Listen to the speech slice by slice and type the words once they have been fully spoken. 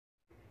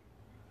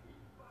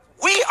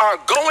We are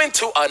going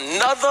to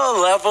another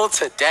level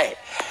today.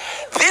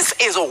 This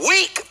is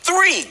week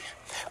 3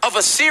 of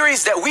a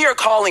series that we are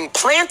calling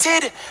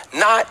Planted,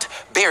 Not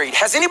Buried.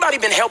 Has anybody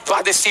been helped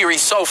by this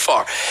series so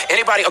far?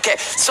 Anybody? Okay,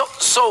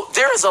 so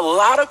there's a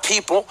lot of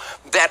people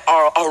that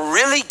are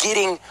really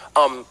getting,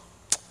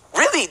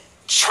 really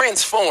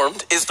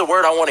transformed is the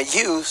word I want to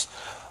use,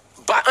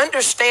 by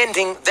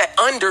understanding that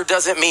under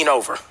doesn't mean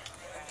over.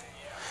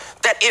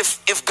 That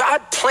if God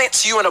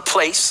plants you in a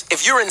place,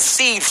 if you're in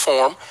seed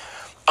form,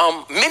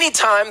 many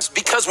times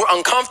because we're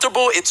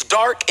uncomfortable, it's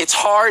dark, it's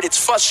hard,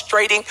 it's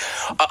frustrating,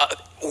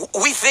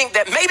 we think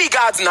that maybe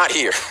God's not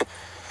here.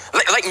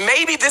 like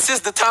maybe this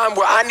is the time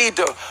where I need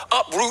to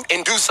uproot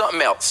and do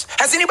something else.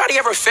 Has anybody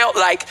ever felt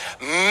like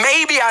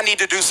maybe I need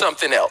to do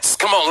something else?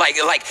 Come on,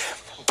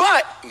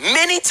 but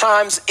many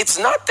times it's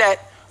not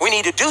that we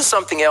need to do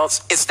something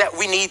else, it's that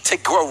we need to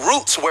grow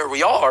roots where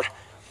we are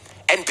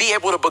and be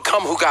able to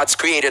become who God's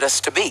created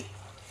us to be.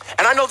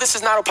 And I know this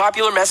is not a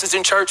popular message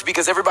in church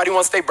because everybody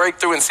wants their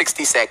breakthrough in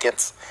 60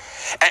 seconds.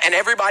 And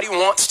everybody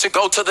wants to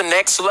go to the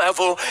next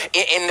level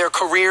in their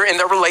career, in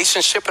their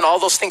relationship, and all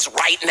those things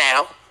right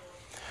now.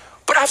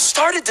 But I've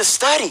started to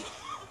study.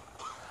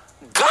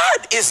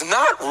 God is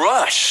not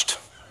rushed.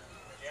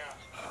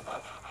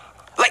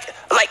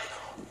 Like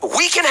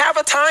we can have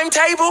a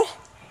timetable,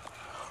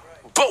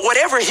 but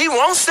whatever he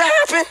wants to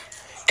happen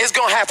is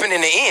going to happen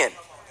in the end.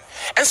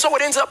 And so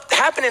what ends up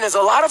happening is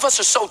a lot of us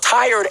are so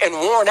tired and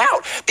worn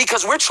out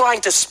because we're trying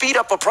to speed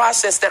up a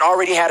process that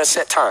already had a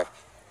set time.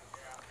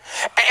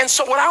 And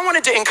so what I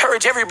wanted to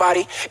encourage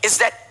everybody is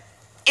that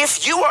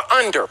if you are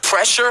under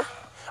pressure,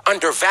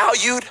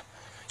 undervalued,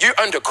 you're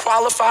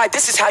underqualified,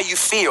 this is how you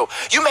feel.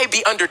 You may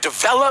be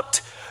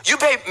underdeveloped. You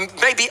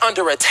may be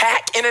under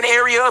attack in an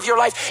area of your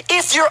life.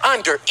 If you're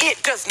under,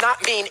 it does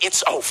not mean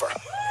it's over.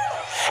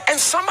 And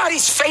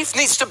somebody's faith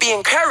needs to be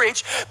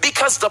encouraged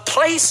because the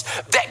place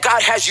that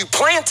God has you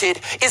planted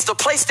is the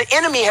place the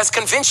enemy has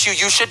convinced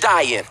you should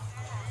die in.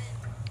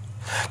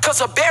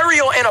 Because a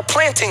burial and a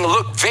planting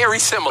look very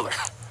similar.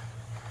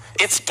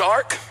 It's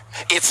dark,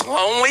 it's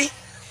lonely,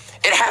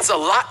 it has a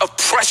lot of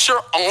pressure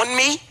on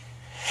me.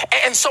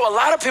 And so a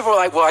lot of people are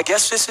like, well, I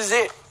guess this is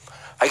it.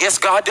 I guess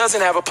God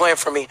doesn't have a plan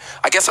for me.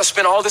 I guess I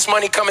spent all this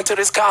money coming to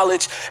this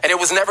college and it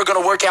was never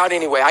going to work out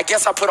anyway. I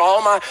guess I put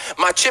all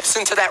my chips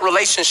into that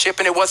relationship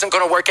and it wasn't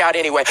going to work out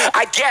anyway.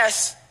 I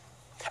guess.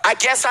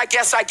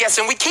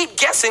 And we keep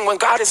guessing when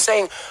God is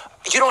saying,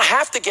 you don't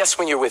have to guess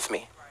when you're with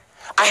me.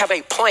 I have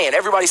a plan.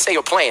 Everybody say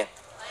a plan.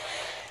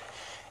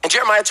 In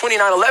Jeremiah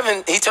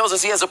 29:11, he tells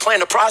us he has a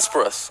plan to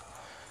prosper us,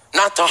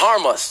 not to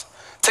harm us,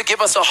 to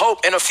give us a hope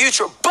and a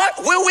future. But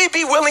will we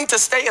be willing to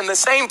stay in the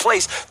same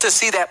place to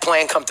see that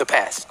plan come to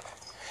pass?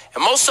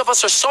 And most of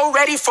us are so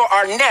ready for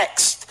our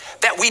next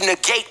that we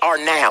negate our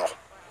now.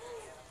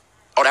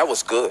 Oh, that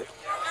was good.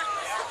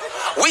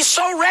 We're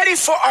so ready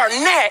for our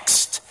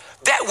next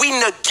that we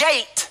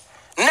negate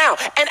now.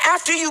 And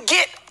after you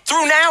get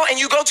through now and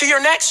you go to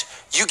your next,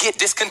 you get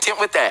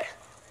discontent with that.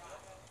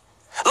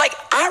 Like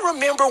I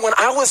remember when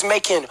I was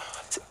making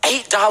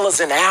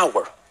 $8 an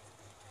hour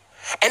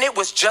and it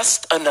was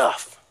just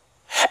enough.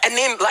 And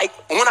then like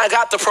when I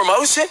got the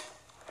promotion,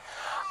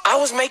 I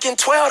was making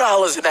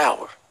 $12 an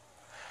hour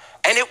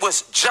and it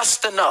was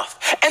just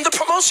enough. And the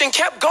promotion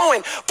kept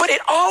going, but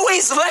it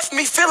always left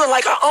me feeling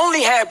like I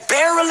only had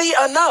barely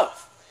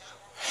enough.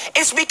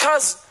 It's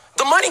because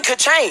the money could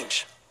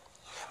change.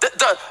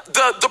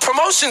 The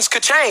promotions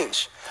could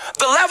change.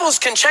 The levels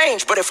can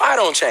change, but if I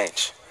don't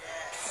change,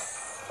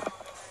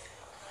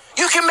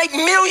 you can make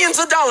millions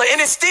of dollars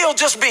and it still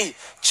just be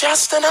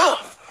just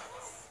enough.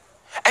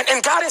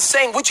 And God is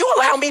saying, would you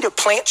allow me to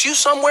plant you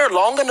somewhere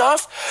long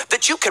enough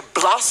that you could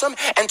blossom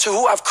into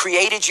who I've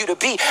created you to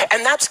be?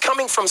 And that's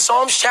coming from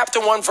Psalms chapter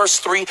 1, verse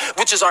 3,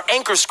 which is our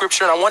anchor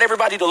scripture. And I want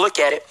everybody to look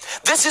at it.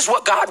 This is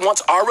what God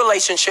wants our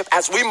relationship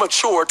as we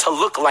mature to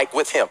look like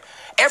with him.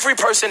 Every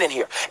person in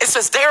here. It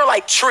says they're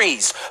like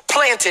trees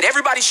planted.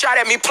 Everybody shout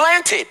at me,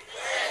 planted.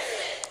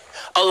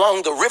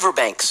 Along the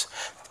riverbanks.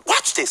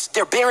 Watch this.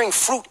 They're bearing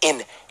fruit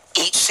in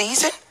each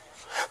season.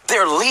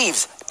 Their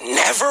leaves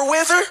never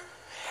wither.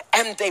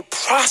 And they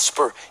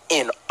prosper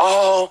in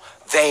all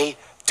they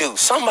do.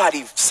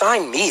 Somebody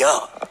sign me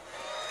up.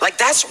 Like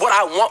that's what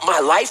I want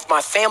my life,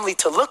 my family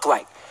to look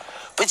like.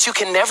 But you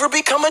can never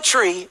become a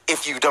tree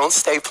if you don't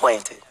stay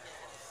planted.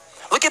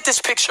 Look at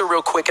this picture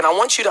real quick. And I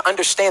want you to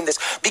understand this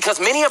because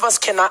many of us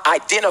cannot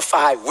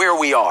identify where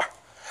we are.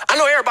 I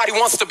know everybody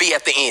wants to be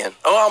at the end.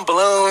 Oh, I'm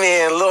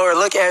blooming. Lord,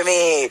 look at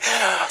me.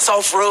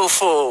 So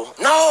fruitful.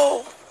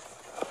 No.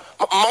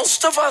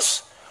 Most of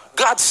us,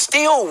 God's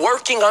still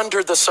working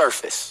under the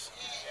surface.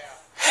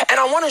 And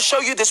I want to show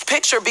you this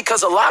picture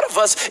because a lot of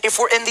us, if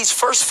we're in these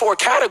first 4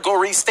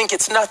 categories, think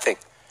it's nothing.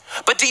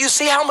 But do you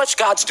see how much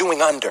God's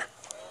doing under?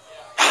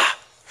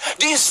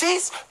 Do you see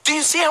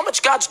how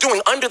much God's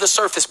doing under the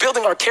surface,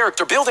 building our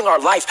character, building our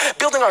life,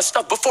 building our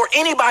stuff before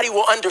anybody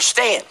will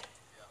understand?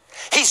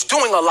 He's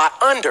doing a lot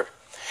under.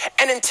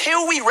 And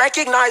until we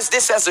recognize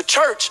this as a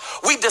church,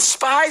 we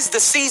despise the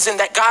season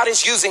that God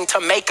is using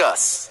to make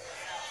us.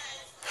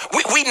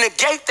 we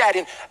negate that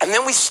and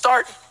then we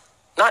start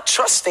not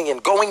trusting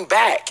and going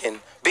back and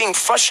being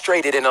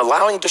frustrated and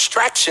allowing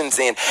distractions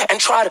in and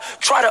try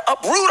to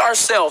uproot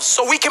ourselves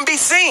so we can be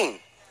seen.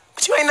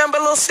 But you ain't nothing but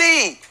a little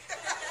seed.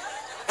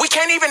 We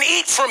can't even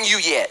eat from you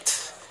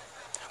yet.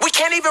 We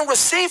can't even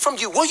receive from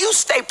you. Will you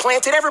stay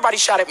planted? Everybody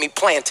shout at me,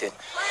 planted.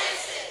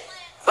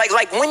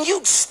 Like when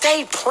you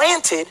stay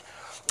planted,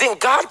 then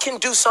God can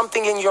do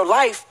something in your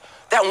life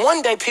that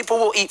one day people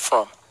will eat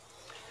from.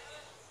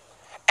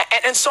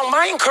 And so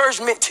my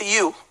encouragement to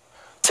you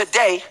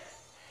today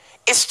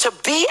is to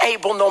be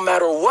able, no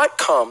matter what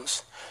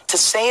comes, to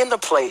stay in the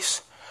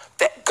place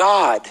that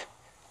God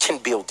can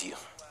build you,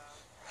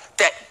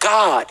 that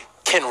God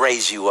can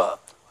raise you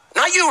up.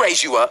 Not you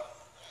raise you up,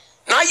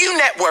 not you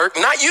network,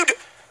 not you,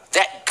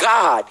 that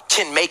God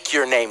can make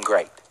your name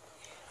great,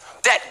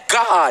 that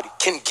God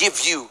can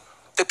give you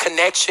the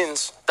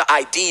connections, the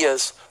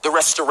ideas, the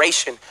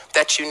restoration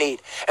that you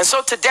need. And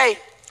so today,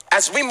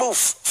 as we move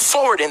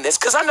forward in this,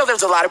 because I know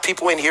there's a lot of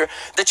people in here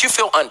that you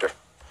feel under.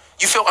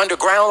 You feel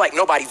underground, like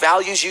nobody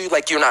values you,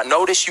 like you're not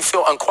noticed. You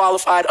feel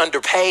unqualified,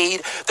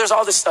 underpaid. There's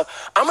all this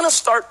stuff. I'm going to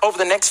start over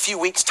the next few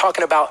weeks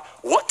talking about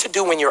what to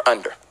do when you're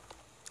under.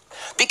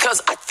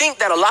 Because I think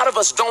that a lot of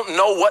us don't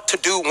know what to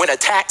do when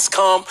attacks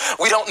come.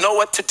 We don't know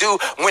what to do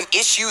when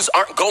issues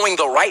aren't going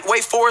the right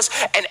way for us.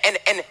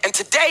 And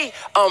today,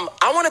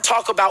 I want to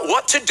talk about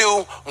what to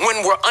do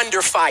when we're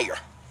under fire.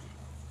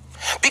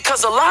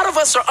 Because a lot of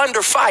us are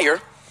under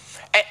fire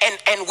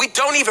and we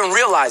don't even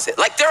realize it.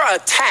 Like there are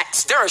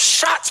attacks, there are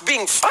shots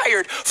being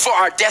fired for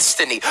our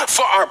destiny,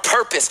 for our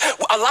purpose.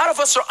 A lot of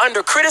us are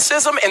under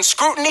criticism and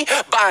scrutiny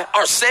by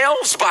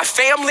ourselves, by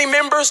family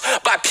members,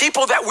 by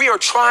people that we are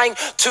trying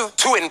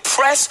to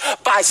impress,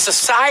 by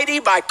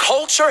society, by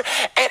culture.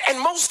 And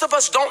most of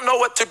us don't know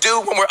what to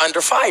do when we're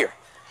under fire.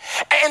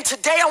 And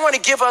today I want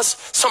to give us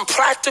some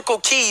practical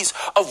keys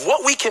of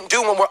what we can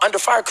do when we're under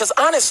fire. Because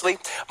honestly,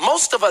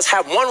 most of us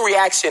have one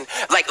reaction.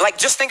 Like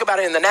just think about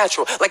it in the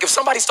natural. Like if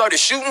somebody started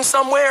shooting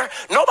somewhere,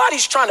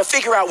 nobody's trying to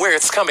figure out where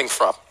it's coming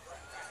from.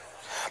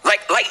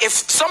 Like if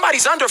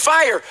somebody's under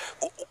fire,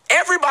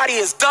 everybody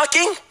is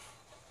ducking,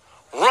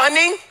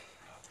 running,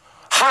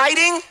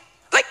 hiding.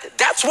 Like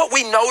that's what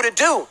we know to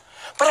do.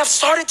 But I've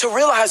started to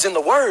realize in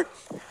the word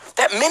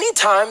that many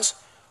times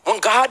when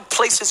God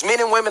places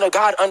men and women of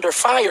God under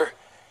fire,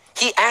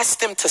 he asks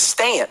them to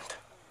stand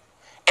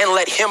and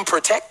let him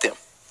protect them.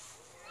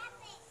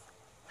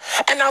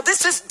 And now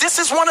this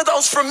is one of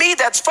those for me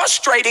that's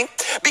frustrating,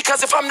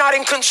 because if I'm not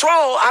in control,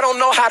 I don't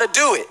know how to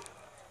do it.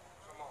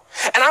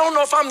 And I don't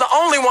know if I'm the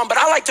only one, but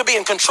I like to be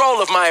in control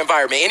of my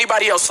environment.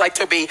 Anybody else like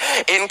to be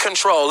in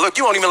control? Look,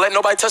 you won't even let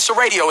nobody touch the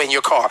radio in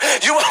your car.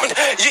 You want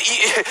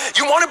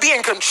to be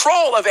in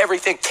control of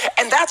everything.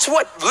 And that's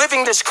what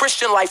living this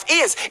Christian life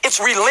is. It's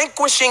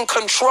relinquishing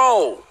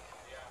control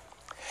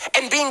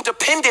and being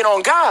dependent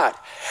on God.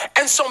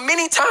 And so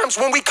many times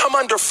when we come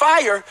under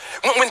fire,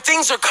 when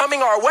things are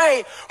coming our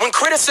way, when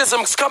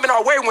criticism is coming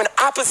our way, when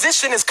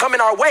opposition is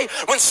coming our way,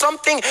 when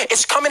something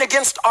is coming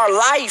against our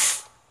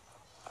life,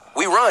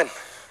 we run,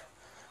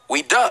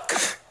 we duck,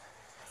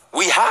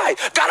 we hide.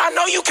 God, I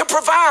know you can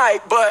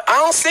provide, but I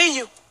don't see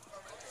you.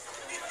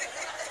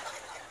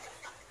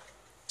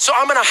 So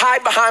I'm going to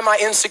hide behind my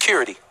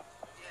insecurity.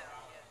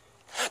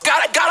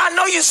 God, I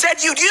know you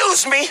said you'd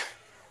use me,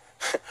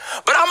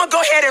 but I'm going to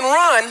go ahead and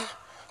run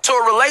to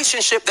a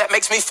relationship that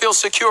makes me feel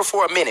secure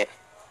for a minute.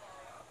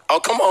 Oh,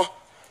 come on.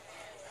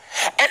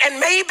 And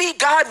maybe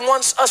God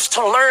wants us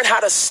to learn how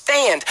to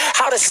stand,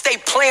 how to stay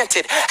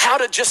planted, how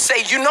to just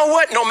say, you know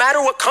what, no matter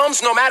what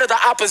comes, no matter the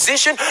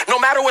opposition, no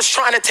matter what's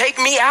trying to take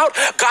me out,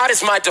 God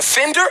is my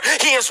defender.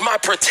 He is my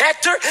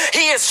protector.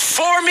 He is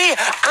for me.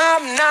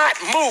 I'm not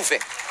moving.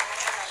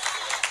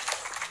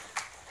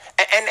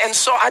 And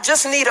so I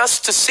just need us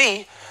to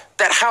see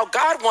that how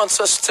God wants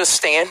us to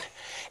stand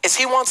is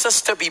he wants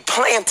us to be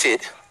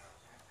planted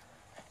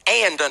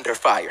and under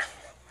fire.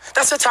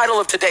 That's the title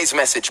of today's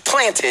message,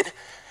 planted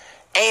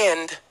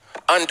and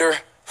under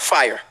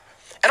fire.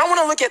 And I want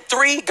to look at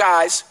three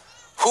guys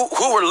who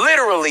were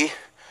literally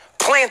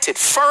planted,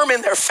 firm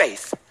in their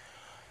faith,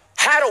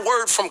 had a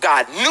word from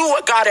God, knew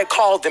what God had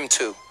called them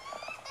to,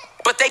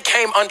 but they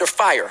came under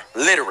fire,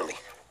 literally.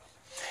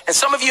 And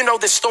some of you know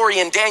this story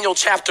in Daniel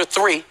chapter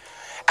 3.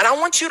 And I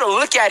want you to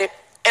look at it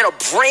in a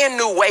brand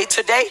new way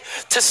today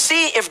to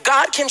see if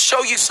God can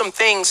show you some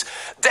things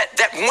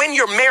that when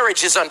your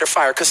marriage is under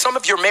fire, because some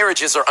of your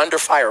marriages are under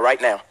fire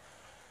right now.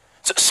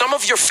 Some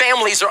of your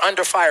families are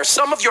under fire.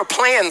 Some of your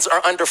plans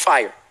are under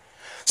fire.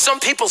 Some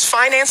people's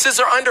finances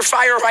are under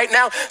fire right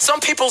now. Some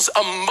people's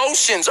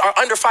emotions are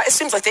under fire. It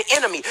seems like the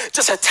enemy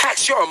just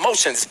attacks your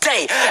emotions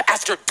day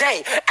after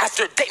day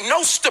after day.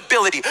 No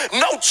stability,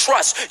 no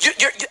trust.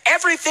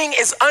 Everything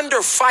is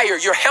under fire.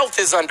 Your health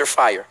is under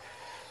fire.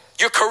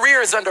 Your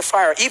career is under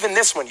fire. Even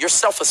this one, your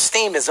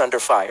self-esteem is under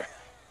fire.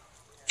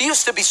 You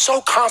used to be so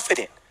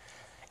confident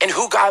in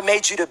who God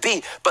made you to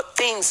be, but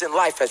things in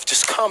life have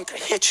just come to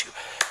hit you.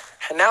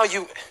 And now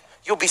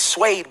you'll be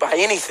swayed by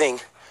anything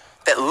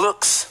that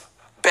looks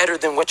better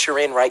than what you're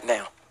in right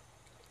now.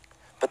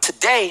 But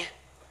today,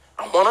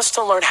 I want us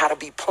to learn how to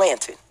be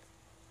planted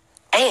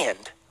and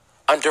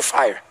under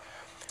fire.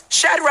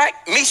 Shadrach,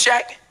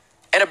 Meshach,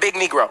 and a big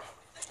Negro.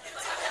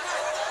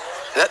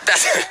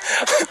 That's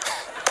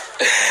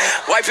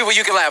white people,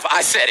 you can laugh.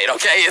 I said it,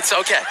 okay? It's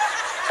okay.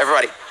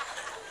 Everybody.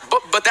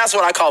 But that's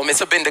what I call him.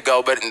 It's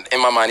Abednego, but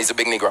in my mind, he's a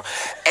big Negro.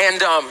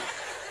 And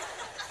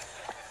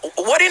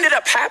what ended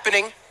up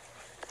happening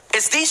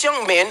is these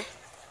young men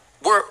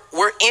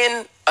were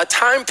in a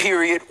time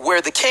period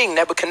where the king,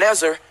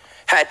 Nebuchadnezzar,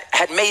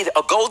 had made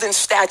a golden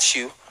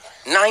statue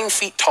 9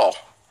 feet tall.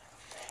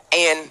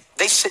 And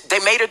they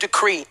made a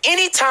decree.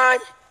 Anytime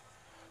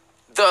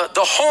the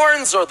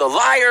horns or the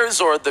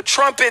lyres or the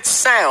trumpets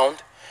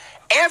sound,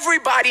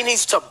 everybody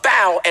needs to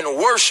bow and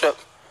worship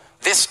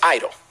this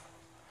idol.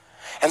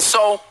 And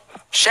so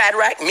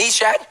Shadrach,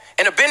 Meshach,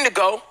 and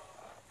Abednego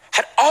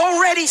had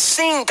already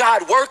seen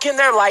God work in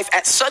their life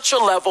at such a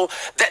level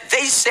that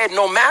they said,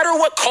 no matter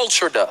what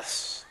culture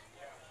does,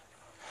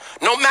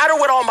 no matter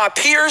what all my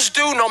peers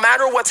do, no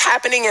matter what's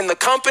happening in the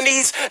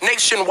companies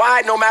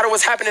nationwide, no matter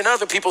what's happening in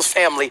other people's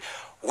family,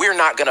 we're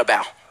not going to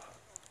bow.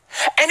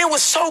 And it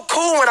was so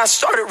cool when I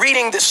started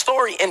reading this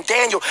story in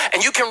Daniel,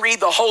 and you can read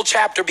the whole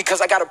chapter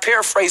because I got to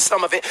paraphrase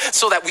some of it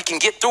so that we can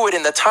get through it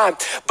in the time.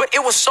 But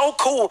it was so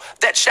cool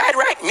that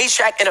Shadrach,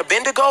 Meshach, and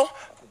Abednego,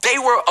 they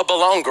were a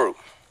belong group.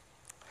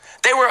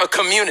 They were a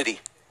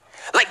community.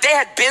 Like they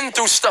had been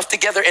through stuff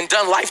together and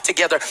done life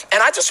together.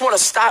 And I just want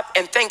to stop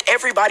and thank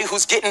everybody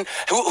who's been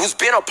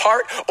a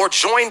part or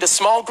joined a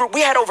small group.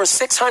 We had over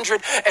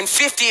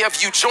 650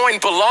 of you join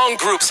belong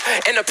groups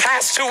in the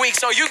past 2 weeks.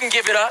 So you can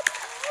give it up.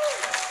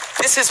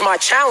 This is my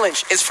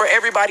challenge, is for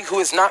everybody who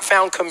has not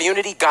found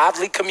community,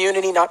 godly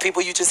community, not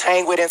people you just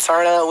hang with and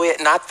turn out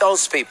with, not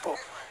those people.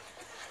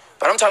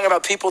 But I'm talking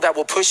about people that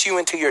will push you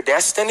into your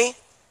destiny.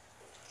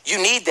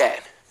 You need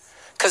that.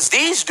 Because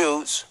these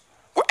dudes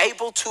were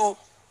able to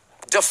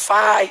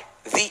defy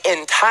the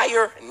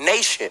entire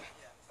nation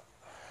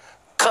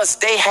because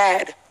they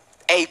had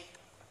a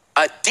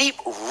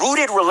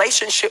deep-rooted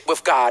relationship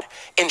with God,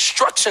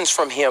 instructions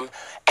from him,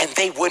 and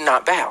they would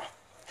not bow.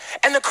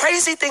 And the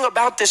crazy thing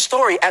about this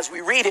story, as we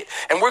read it,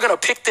 and we're going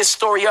to pick this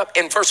story up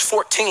in verse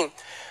 14,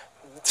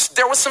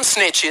 there was some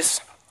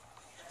snitches.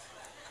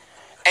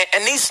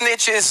 And these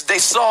snitches, they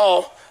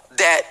saw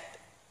that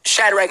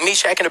Shadrach,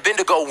 Meshach, and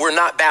Abednego were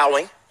not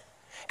bowing.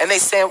 And they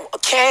said,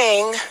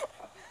 King,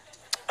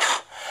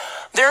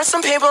 there are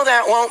some people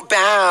that won't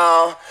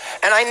bow.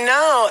 And I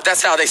know,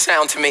 that's how they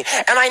sound to me.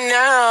 And I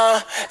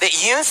know that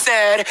you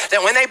said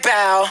that when they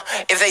bow,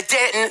 if they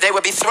didn't, they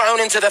would be thrown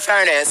into the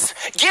furnace.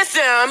 Get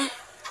them.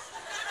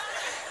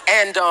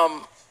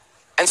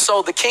 And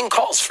so the king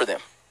calls for them.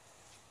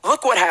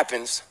 Look what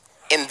happens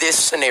in this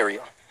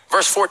scenario.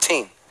 Verse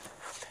 14.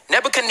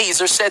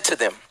 Nebuchadnezzar said to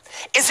them,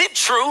 is it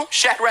true,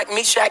 Shadrach,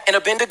 Meshach, and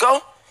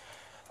Abednego,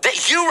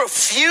 that you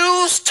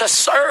refuse to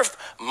serve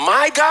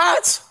my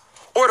gods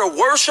or to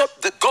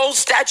worship the gold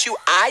statue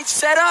I've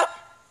set up?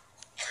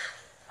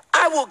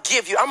 I will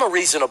give you, I'm a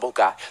reasonable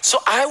guy, so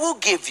I will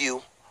give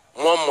you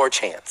one more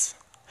chance.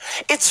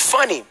 It's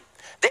funny.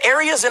 The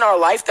areas in our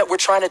life that we're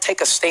trying to take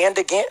a stand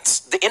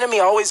against, the enemy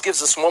always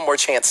gives us one more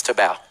chance to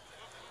bow.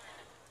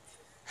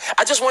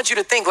 I just want you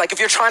to think, like if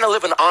you're trying to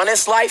live an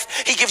honest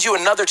life, he gives you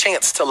another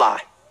chance to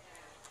lie.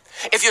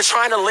 If you're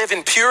trying to live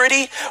in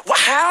purity, well,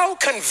 how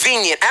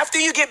convenient. After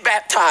you get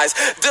baptized,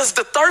 does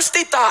the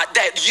thirsty thought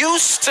that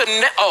used to,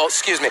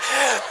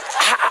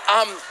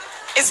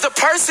 is the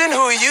person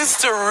who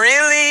used to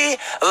really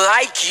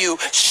like you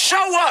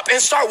show up and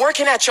start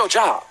working at your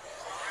job?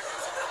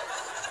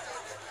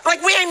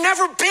 Like we ain't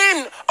never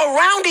been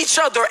around each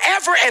other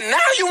ever, and now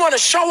you want to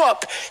show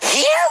up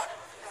here?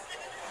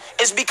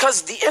 It's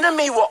because the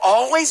enemy will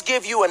always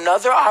give you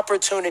another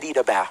opportunity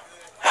to bow.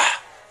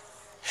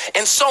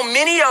 And so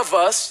many of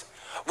us,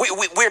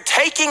 we're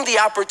taking the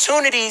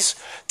opportunities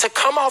to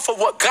come off of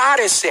what God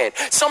has said.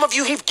 Some of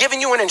you, he's given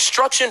you an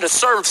instruction to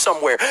serve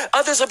somewhere.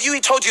 Others of you, he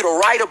told you to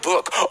write a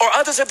book. Or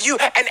others of you,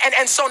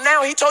 and so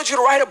now he told you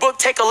to write a book,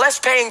 take a less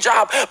paying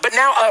job, but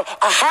now a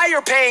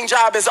higher paying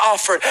job is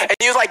offered. And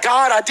you're like,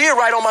 God, I did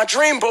write on my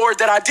dream board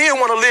that I did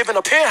want to live in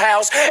a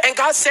penthouse. And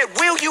God said,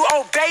 will you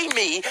obey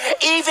me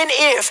even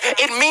if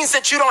it means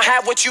that you don't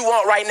have what you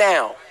want right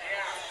now?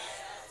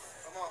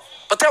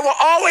 But there will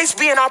always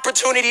be an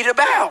opportunity to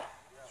bow.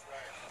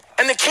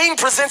 And the king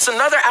presents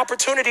another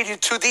opportunity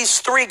to these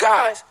three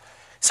guys. He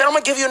said, I'm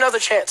going to give you another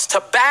chance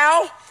to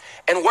bow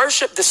and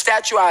worship the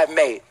statue I have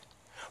made.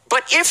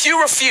 But if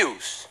you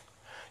refuse,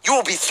 you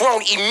will be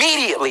thrown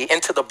immediately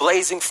into the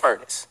blazing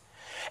furnace.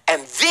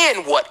 And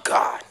then what,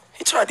 God?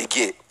 He tried to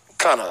get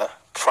kind of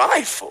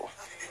prideful.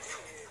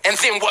 And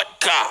then what,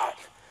 God,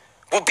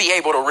 will be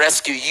able to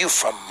rescue you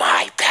from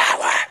my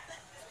power?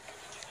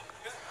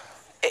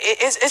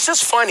 It's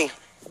just funny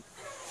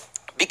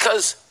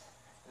because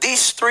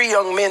these three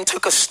young men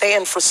took a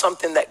stand for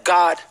something that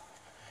God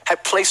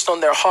had placed on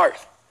their heart,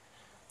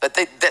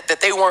 that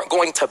they weren't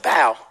going to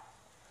bow.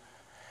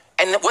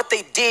 And what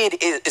they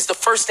did is the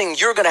first thing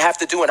you're going to have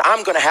to do and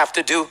I'm going to have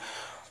to do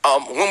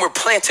when we're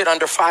planted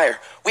under fire.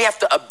 We have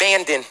to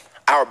abandon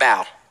our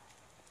bow.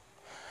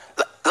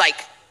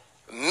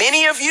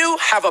 Many of you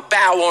have a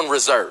bow on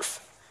reserve.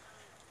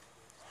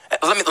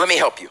 Let me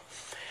help you.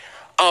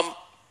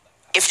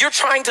 If you're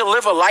trying to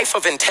live a life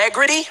of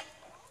integrity,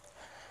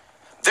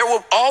 there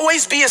will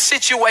always be a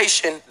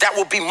situation that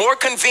will be more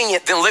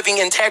convenient than living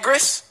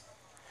integrous,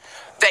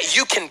 that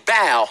you can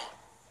bow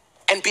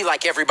and be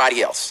like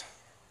everybody else.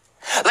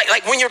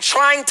 Like when you're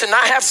trying to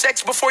not have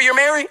sex before you're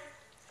married,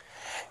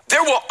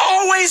 there will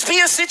always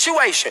be a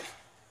situation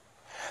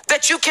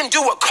that you can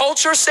do what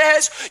culture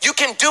says, you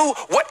can do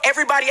what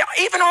everybody,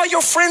 even all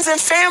your friends and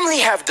family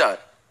have done,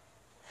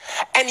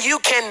 and you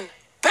can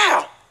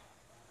bow.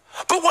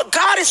 But what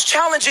God is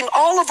challenging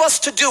all of us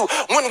to do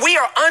when we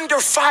are under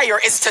fire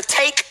is to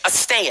take a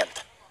stand.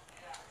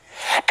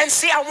 And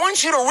see, I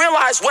want you to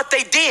realize what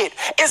they did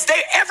is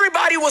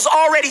everybody was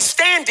already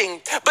standing,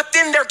 but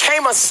then there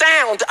came a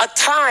sound, a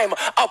time,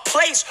 a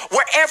place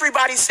where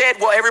everybody said,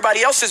 well,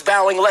 everybody else is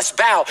bowing, let's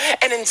bow.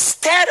 And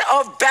instead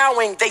of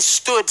bowing, they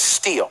stood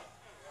still.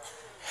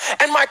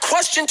 And my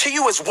question to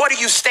you is, what are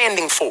you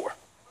standing for?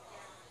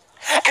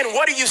 And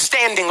what are you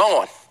standing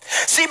on?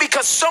 See,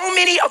 because so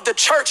many of the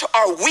church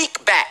are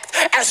weak-backed.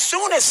 As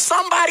soon as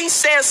somebody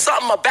says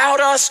something about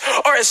us,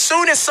 or as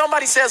soon as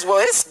somebody says, well,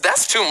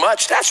 that's too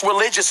much, that's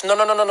religious.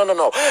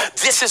 No.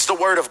 This is the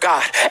word of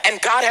God. And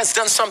God has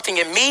done something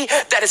in me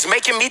that is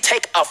making me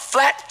take a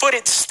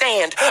flat-footed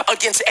stand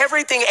against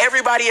everything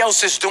everybody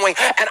else is doing.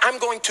 And I'm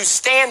going to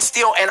stand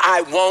still and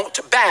I won't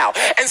bow.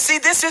 And see,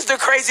 this is the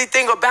crazy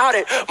thing about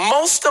it.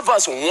 Most of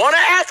us want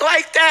to act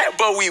like that,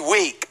 but we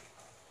weak.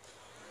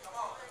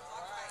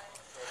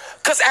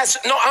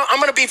 I'm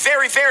going to be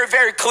very, very,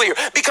 very clear.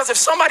 Because if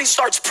somebody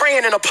starts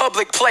praying in a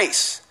public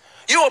place,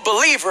 you're a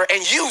believer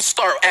and you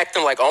start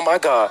acting like, oh my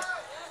God.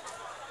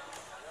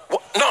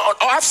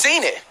 I've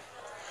seen it.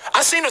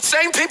 I've seen the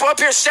same people up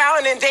here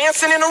shouting and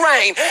dancing in the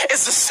rain.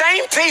 It's the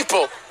same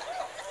people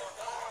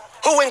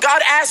who, when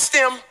God asked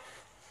them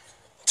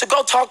to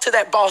go talk to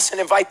that boss and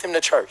invite them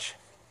to church,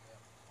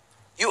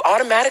 you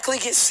automatically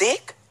get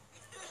sick.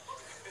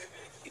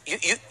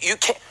 You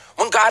can't.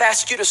 When God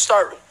asks you to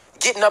start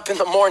getting up in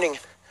the morning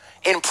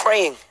and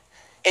praying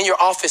in your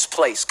office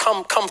place,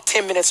 come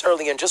 10 minutes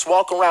early and just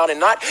walk around and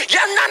not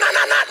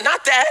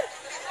that.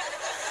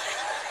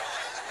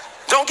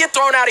 Don't get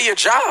thrown out of your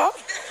job.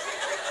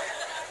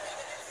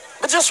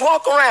 But just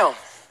walk around,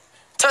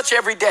 touch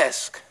every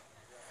desk,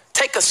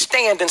 take a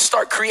stand and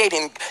start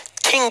creating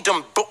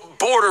kingdom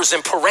borders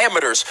and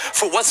parameters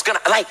for what's gonna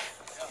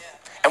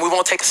and we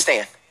won't take a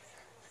stand.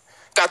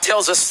 God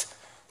tells us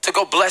to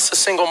go bless a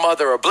single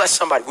mother or bless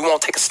somebody. We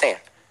won't take a stand.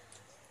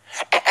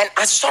 And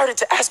I started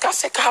to ask, I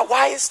said, God,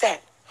 why is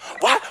that?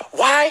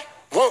 Why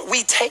won't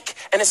we take?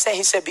 And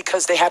he said,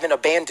 because they haven't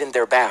abandoned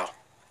their bow.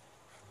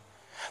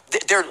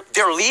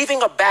 They're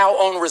leaving a bow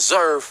on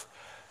reserve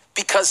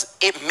because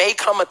it may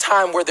come a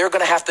time where they're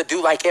going to have to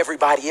do like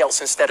everybody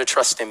else instead of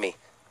trusting me.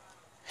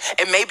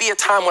 It may be a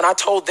time when I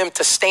told them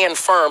to stand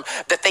firm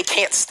that they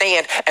can't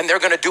stand and they're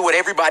going to do what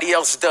everybody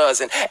else does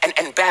and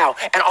bow.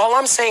 And all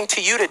I'm saying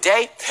to you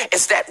today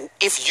is that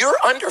if you're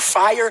under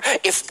fire,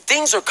 if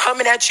things are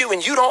coming at you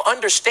and you don't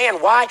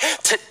understand why,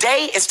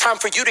 today is time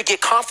for you to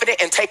get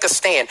confident and take a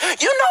stand.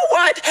 You know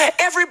what?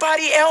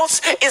 Everybody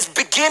else is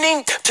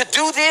beginning to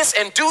do this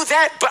and do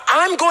that, but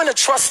I'm going to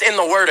trust in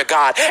the word of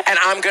God and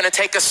I'm going to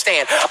take a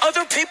stand.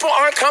 Other people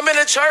aren't coming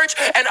to church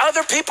and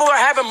other people are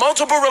having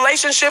multiple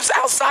relationships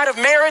outside of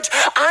marriage.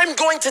 I'm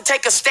going to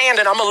take a stand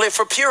and I'm going to live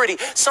for purity.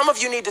 Some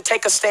of you need to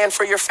take a stand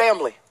for your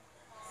family.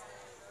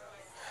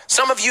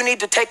 Some of you need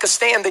to take a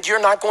stand that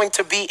you're not going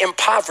to be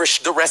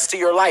impoverished the rest of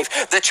your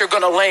life, that you're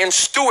going to lay in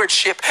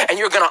stewardship and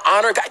you're going to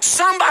honor God.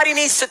 Somebody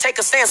needs to take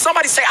a stand.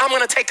 Somebody say, I'm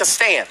going to take a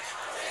stand.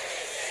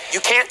 You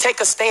can't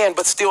take a stand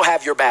but still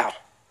have your bow.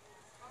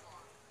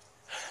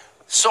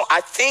 So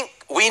I think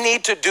we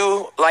need to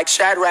do like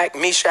Shadrach,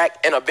 Meshach,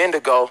 and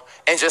Abednego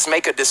and just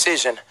make a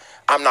decision.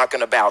 I'm not going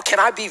to bow. Can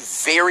I be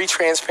very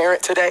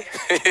transparent today?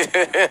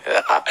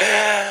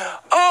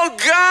 Oh,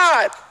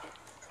 God.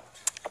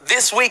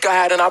 This week I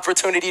had an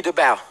opportunity to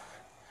bow.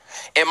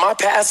 In my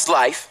past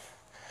life,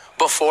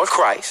 before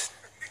Christ,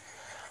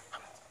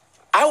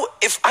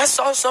 if I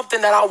saw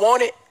something that I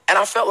wanted and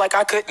I felt like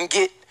I couldn't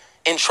get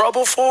in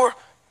trouble for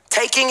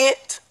taking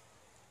it,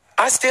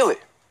 I steal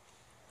it.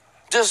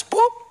 Just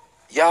boop.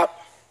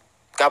 Yup.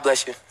 God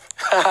bless you.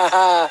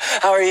 How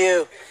are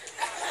you?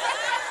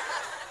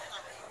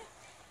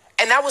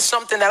 And that was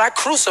something that I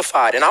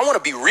crucified. And I want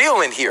to be real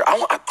in here.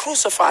 I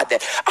crucified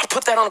that. I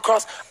put that on the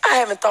cross. I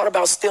haven't thought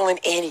about stealing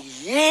in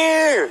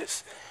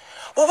years.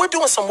 Well, we're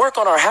doing some work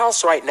on our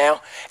house right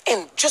now.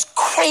 And just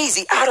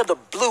crazy, out of the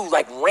blue,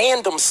 like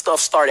random stuff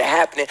started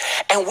happening.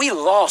 And we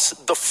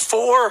lost the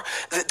 4,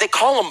 they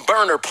call them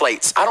burner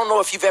plates. I don't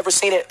know if you've ever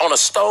seen it on a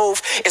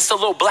stove. It's the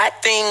little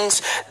black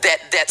things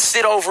that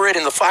sit over it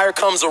and the fire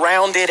comes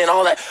around it and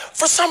all that.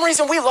 For some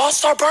reason, we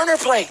lost our burner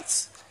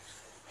plates.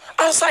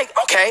 I was like,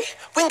 okay,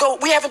 we can go.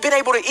 We haven't been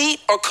able to eat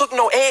or cook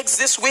no eggs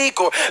this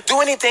week or do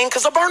anything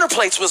because the burner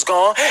plates was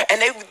gone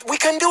and we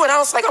couldn't do it. I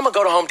was like, I'm going to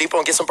go to Home Depot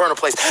and get some burner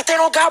plates. They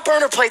don't got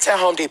burner plates at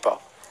Home Depot.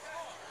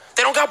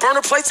 They don't got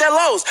burner plates at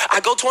Lowe's.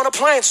 I go to an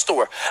appliance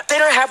store. They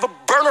don't have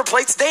burner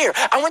plates there.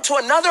 I went to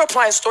another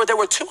appliance store. There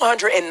were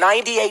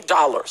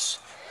 $298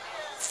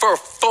 for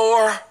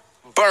 4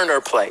 burner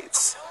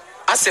plates.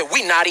 I said,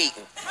 we not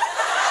eating.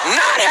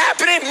 Not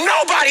happening.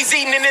 Nobody's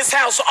eating in this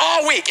house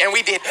all week. And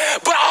we did.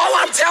 But all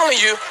I'm telling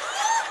you,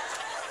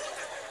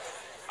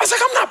 I was like,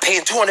 I'm not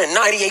paying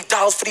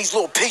 $298 for these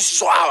little pieces.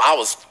 So I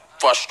was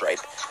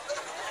frustrated.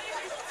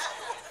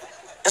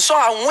 And so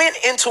I went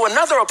into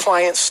another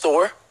appliance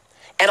store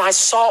and I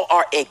saw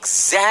our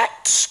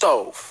exact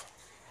stove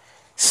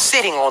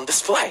sitting on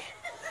display.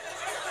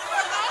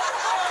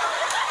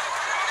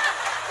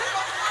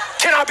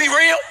 Can I be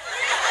real?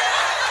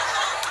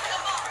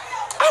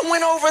 I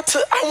went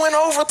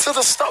over to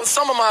the stove.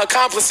 Some of my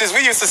accomplices,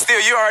 we used to steal,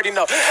 you already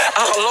know.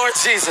 Oh, Lord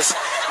Jesus,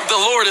 the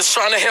Lord is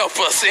trying to help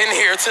us in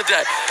here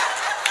today.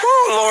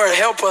 Woo, Lord,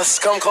 help us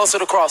come closer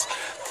to the cross.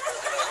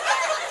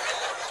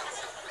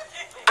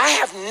 I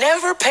have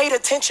never paid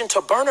attention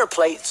to burner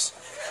plates,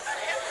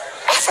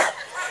 ever.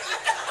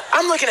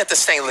 I'm looking at the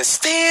stainless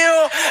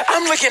steel.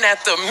 I'm looking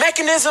at the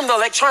mechanism, the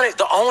electronic.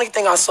 The only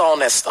thing I saw on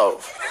that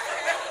stove.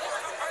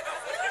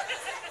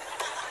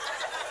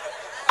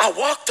 I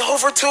walked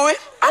over to it.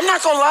 I'm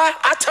not gonna lie,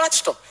 I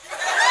touched them.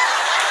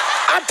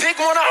 I picked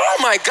one up. Oh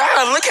my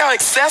God, look how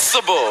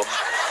accessible.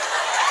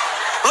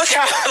 Look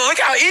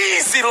how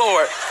easy,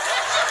 Lord,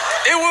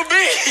 it will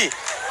be.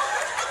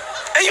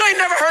 And you ain't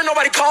never heard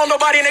nobody call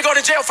nobody and they go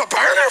to jail for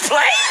burner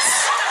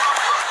plates?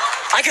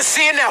 I can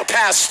see it now,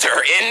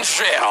 Pastor, in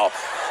jail.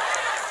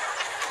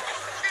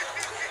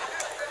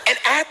 And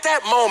at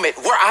that moment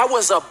where I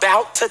was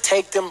about to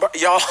take them,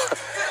 y'all,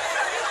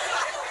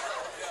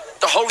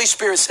 the Holy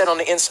Spirit said on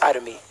the inside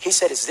of me, he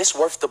said, is this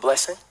worth the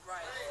blessing?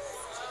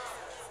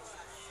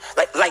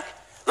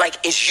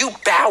 Like, is you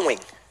bowing?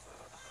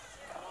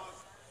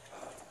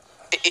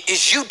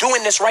 Is you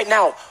doing this right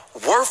now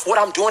worth what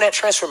I'm doing at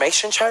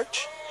Transformation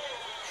Church?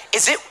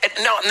 Is it,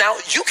 now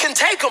you can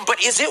take them,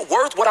 but is it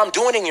worth what I'm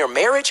doing in your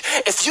marriage?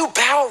 If you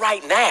bow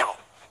right now,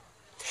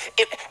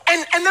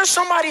 and there's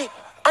somebody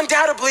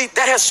undoubtedly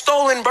that has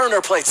stolen burner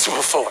plates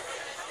before.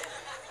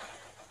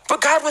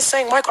 But God was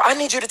saying, Michael, I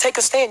need you to take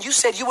a stand. You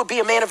said you would be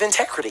a man of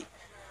integrity.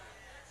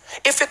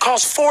 If it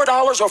costs $4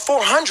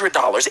 or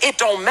 $400, it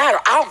don't matter.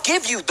 I'll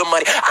give you the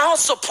money. I'll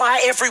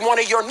supply every one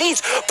of your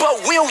needs.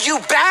 But will you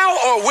bow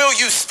or will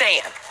you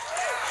stand?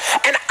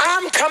 And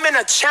I'm coming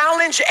to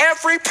challenge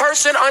every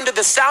person under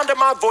the sound of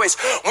my voice.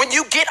 When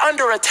you get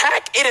under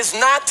attack, it is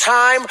not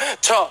time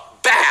to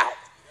bow.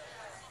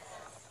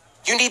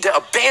 You need to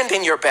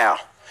abandon your bow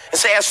and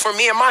say, as for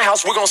me and my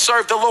house, we're going to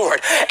serve the Lord.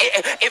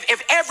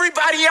 If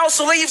everybody else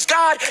leaves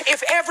God,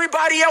 if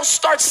everybody else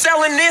starts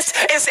selling this,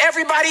 if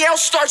everybody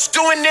else starts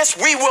doing this,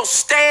 we will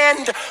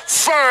stand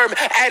firm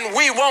and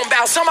we won't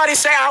bow. Somebody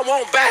say, I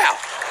won't bow.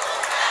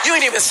 You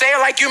ain't even say it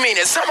like you mean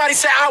it. Somebody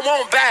say, I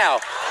won't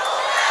bow.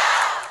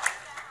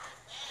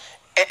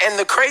 And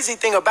the crazy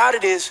thing about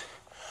it is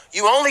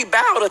you only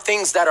bow to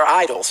things that are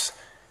idols.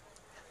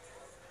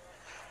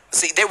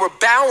 See, they were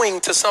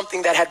bowing to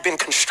something that had been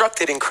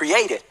constructed and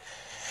created.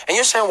 And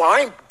you're saying, well,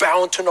 I ain't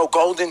bowing to no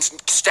golden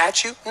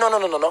statue.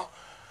 No.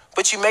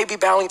 But you may be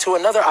bowing to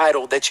another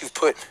idol that you've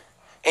put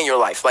in your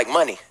life, like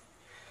money.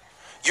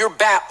 You'll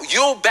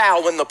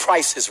bow when the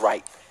price is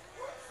right.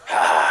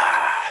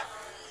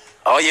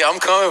 Oh yeah, I'm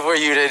coming for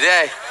you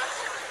today.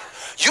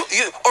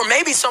 Or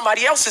maybe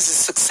somebody else's is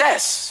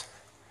success.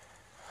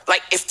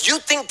 Like if you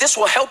think this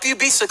will help you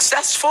be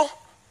successful,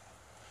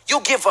 you'll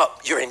give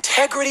up your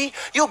integrity.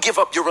 You'll give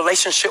up your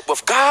relationship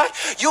with God.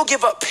 You'll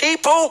give up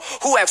people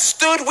who have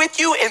stood with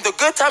you in the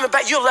good time and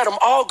bad. You'll let them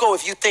all go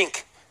if you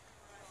think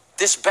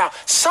this bow.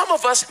 Some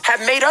of us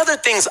have made other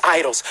things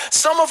idols.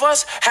 Some of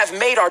us have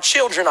made our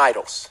children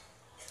idols.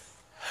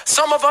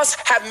 Some of us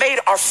have made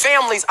our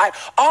families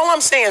idols. All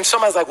I'm saying,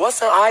 somebody's like,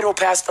 what's an idol,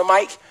 Pastor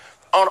Mike?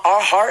 On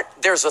our heart,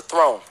 there's a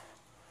throne.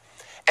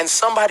 And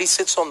somebody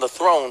sits on the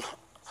throne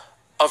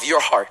of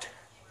your heart.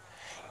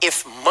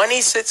 If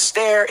money sits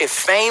there, if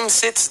fame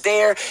sits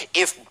there,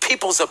 if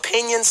people's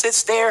opinion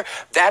sits there,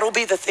 that'll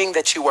be the thing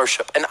that you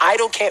worship. An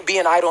idol can't be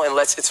an idol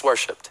unless it's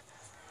worshiped.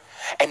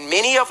 And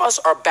many of us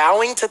are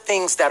bowing to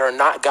things that are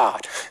not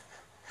God.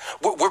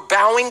 We're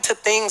bowing to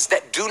things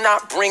that do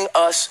not bring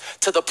us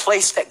to the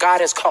place that God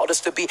has called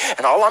us to be.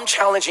 And all I'm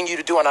challenging you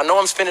to do, and I know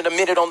I'm spending a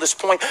minute on this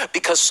point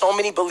because so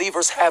many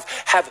believers have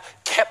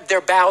kept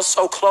their bows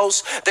so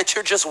close that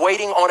you're just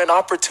waiting on an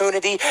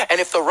opportunity. And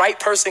if the right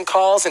person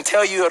calls and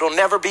tell you it'll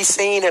never be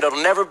seen, it'll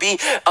never be,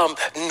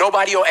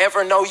 nobody will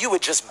ever know, you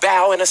would just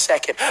bow in a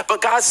second.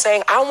 But God's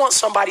saying, I want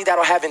somebody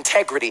that'll have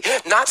integrity,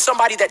 not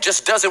somebody that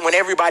just does it when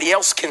everybody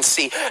else can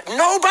see.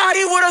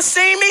 Nobody would have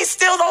seen me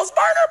steal those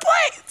burner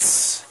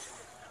plates.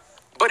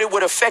 But it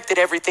would have affected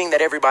everything that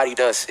everybody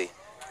does see.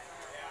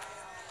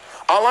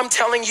 All I'm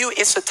telling you,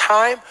 it's a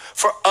time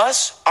for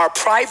us, our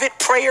private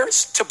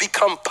prayers, to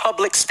become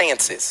public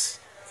stances.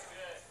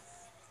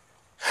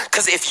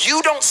 Because if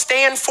you don't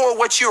stand for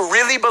what you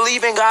really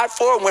believe in God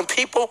for, when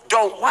people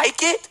don't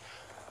like it,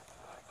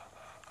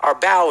 our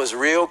bow is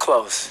real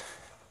close.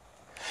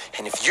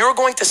 And if you're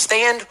going to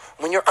stand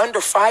when you're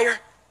under fire,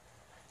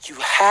 you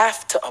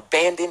have to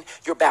abandon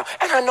your bow.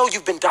 And I know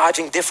you've been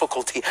dodging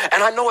difficulty.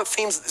 And I know it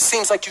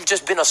seems like you've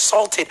just been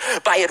assaulted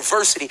by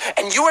adversity.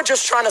 And you are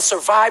just trying to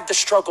survive the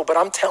struggle. But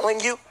I'm telling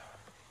you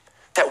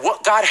that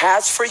what God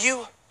has for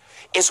you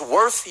is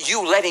worth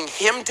you letting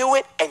him do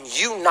it and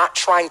you not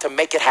trying to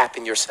make it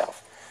happen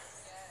yourself.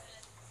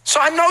 So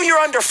I know you're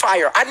under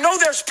fire. I know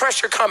there's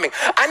pressure coming.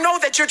 I know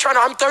that you're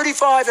I'm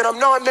 35 and I'm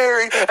not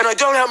married and I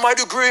don't have my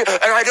degree and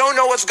I don't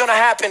know what's going to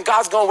happen.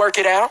 God's going to work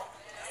it out.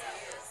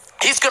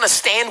 He's going to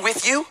stand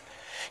with you.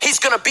 He's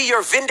going to be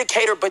your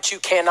vindicator, but you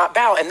cannot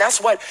bow. And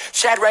that's what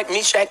Shadrach,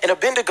 Meshach, and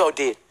Abednego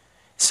did. He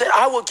said,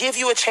 I will give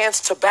you a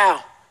chance to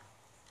bow.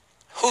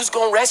 Who's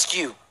going to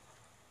rescue?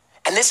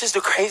 And this is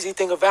the crazy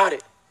thing about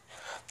it.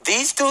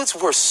 These dudes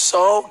were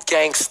so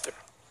gangster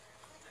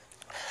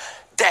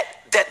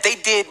that they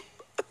did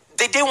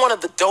one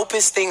of the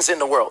dopest things in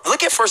the world.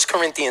 Look at 1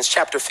 Corinthians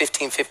chapter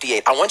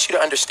 15:58. I want you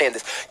to understand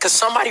this because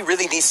somebody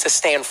really needs to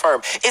stand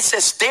firm. It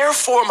says,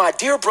 therefore, my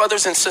dear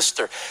brothers and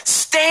sisters,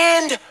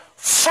 stand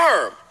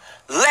firm.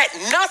 Let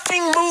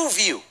nothing move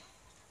you.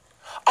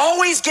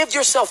 Always give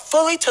yourself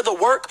fully to the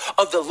work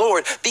of the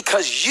Lord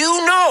because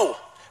you know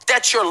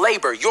that your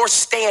labor, your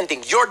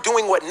standing, you're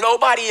doing what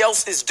nobody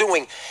else is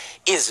doing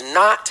is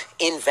not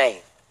in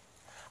vain.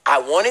 I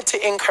wanted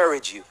to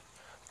encourage you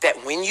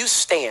that when you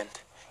stand,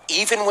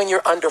 even when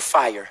you're under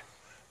fire,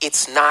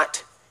 it's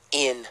not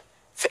in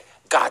vain.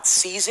 God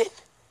sees it.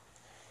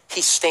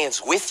 He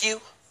stands with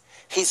you.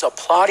 He's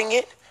applauding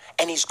it.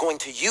 And he's going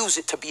to use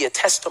it to be a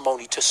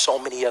testimony to so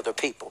many other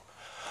people.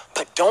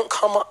 But don't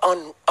come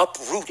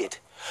uprooted.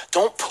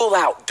 Don't pull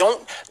out.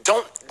 Don't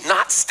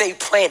not stay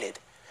planted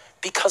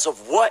because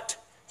of what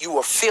you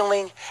are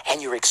feeling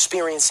and you're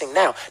experiencing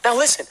now. Now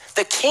listen,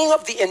 the king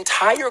of the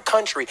entire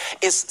country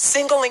is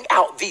singling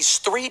out these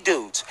three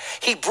dudes.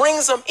 He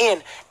brings them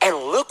in and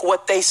look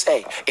what they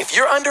say. If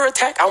you're under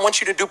attack, I want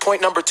you to do point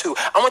number 2.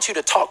 I want you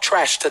to talk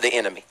trash to the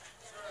enemy.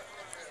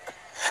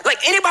 Like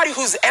anybody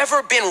who's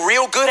ever been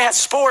real good at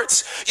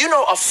sports, you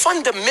know, a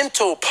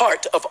fundamental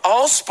part of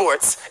all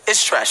sports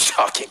is trash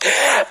talking.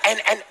 And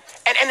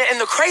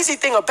the crazy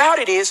thing about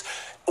it is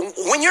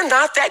when you're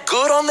not that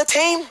good on the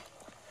team,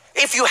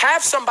 if you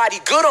have somebody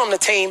good on the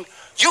team,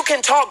 you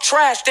can talk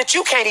trash that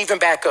you can't even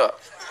back up.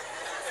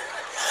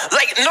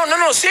 Like,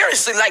 no,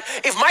 seriously. Like,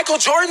 if Michael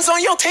Jordan's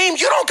on your team,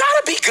 you don't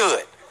gotta be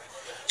good.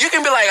 You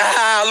can be like,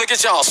 look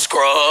at y'all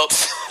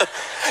scrubs.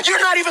 You're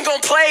not even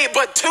gonna play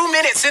but 2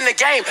 minutes in the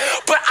game,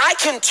 but I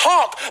can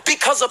talk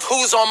because of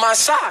who's on my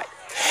side.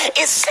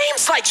 It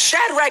seems like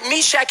Shadrach,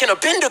 Meshach, and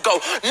Abednego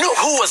knew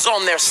who was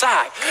on their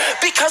side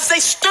because they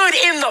stood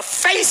in the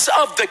face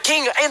of the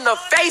king, in the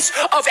face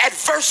of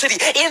adversity,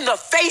 in the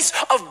face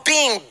of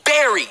being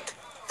buried.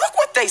 Look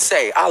what they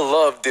say. I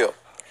love them.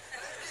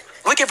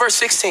 Look at verse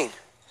 16.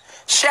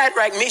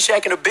 Shadrach,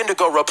 Meshach, and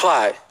Abednego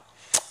replied,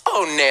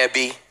 oh,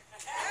 Nebby.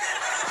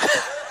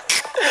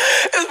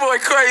 This boy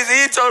crazy.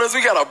 He told us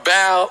we got to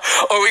bow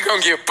or we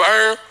going to get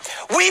burned.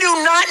 We do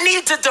not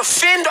need to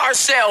defend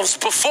ourselves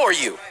before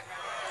you.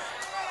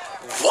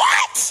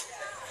 What?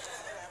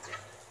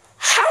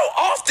 How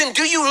often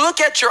do you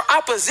look at your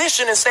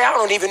opposition and say, I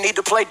don't even need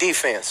to play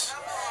defense?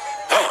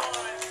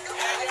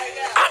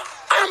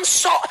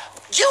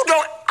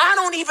 I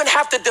don't even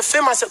have to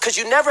defend myself because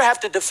you never have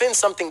to defend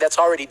something that's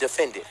already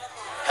defended.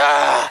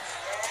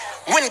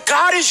 When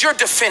God is your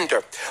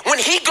defender, when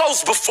he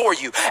goes before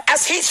you,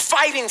 as he's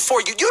fighting for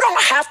you, you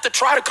don't have to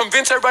try to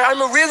convince everybody,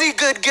 I'm a really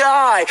good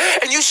guy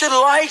and you should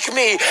like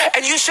me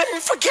and you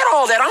shouldn't forget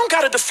all that. I don't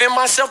got to defend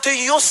myself to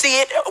you. You'll see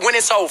it when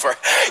it's over.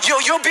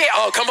 You'll be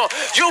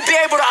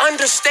able to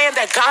understand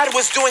that God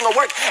was doing a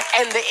work,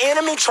 and the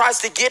enemy tries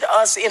to get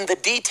us in the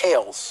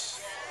details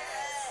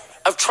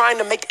of trying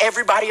to make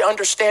everybody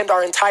understand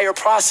our entire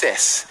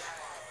process.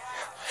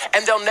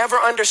 And they'll never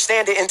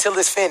understand it until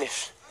it's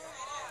finished.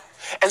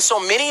 And so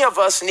many of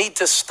us need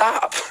to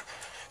stop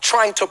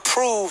trying to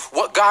prove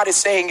what God is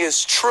saying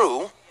is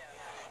true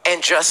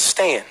and just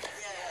stand.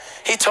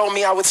 He told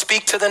me I would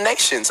speak to the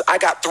nations. I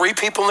got 3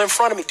 people in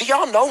front of me. Do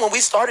y'all know when we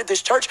started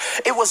this church,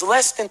 it was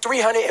less than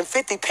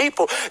 350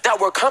 people that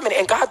were coming.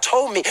 And God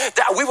told me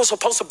that we were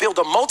supposed to build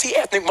a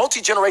multi-ethnic,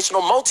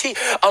 multi-generational,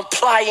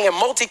 multi-applying, and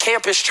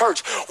multi-campus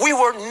church. We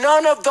were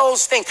none of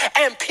those things.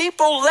 And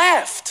people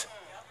left.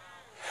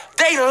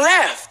 They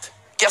left.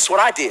 Guess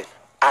what I did?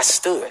 I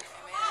stood.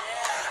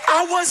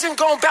 I wasn't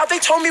going to bow. They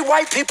told me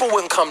white people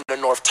wouldn't come to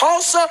North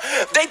Tulsa.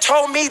 They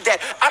told me that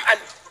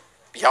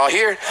y'all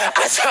hear?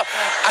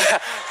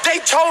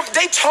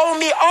 They told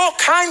me all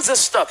kinds of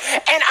stuff,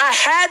 and I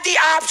had the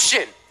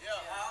option.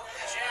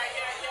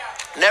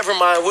 Never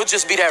mind, we'll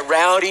just be that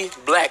rowdy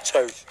black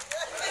church.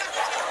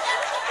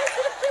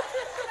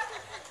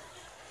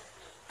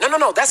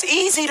 No, that's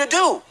easy to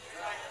do.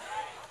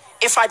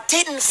 If I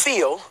didn't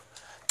feel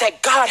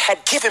that God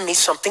had given me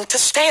something to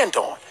stand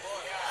on.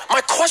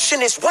 My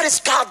question is, what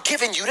has God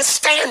given you to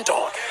stand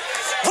on?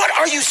 What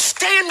are you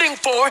standing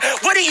for?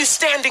 What are you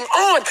standing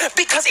on?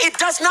 Because it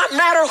does not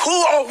matter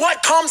who or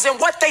what comes and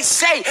what they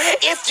say.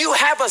 If you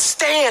have a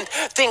stand,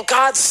 then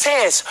God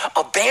says,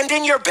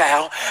 abandon your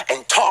bow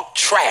and talk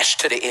trash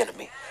to the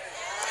enemy.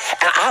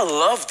 And I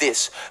love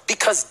this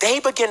because they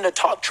begin to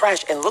talk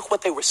trash, and look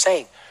what they were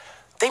saying.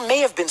 They may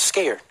have been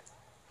scared.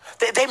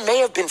 They may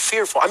have been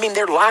fearful. I mean,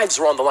 their lives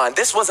were on the line.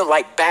 This wasn't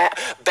like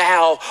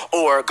bow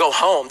or go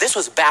home. This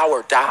was bow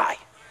or die.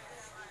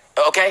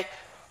 Okay?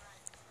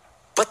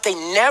 But they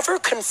never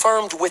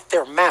confirmed with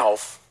their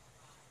mouth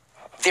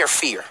their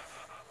fear.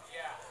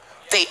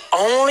 They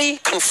only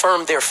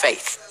confirmed their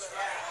faith.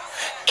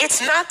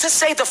 It's not to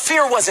say the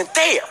fear wasn't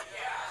there.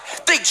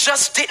 They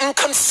just didn't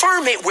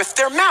confirm it with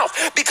their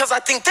mouth, because I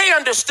think they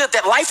understood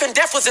that life and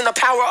death was in the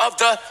power of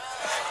the...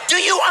 Do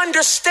you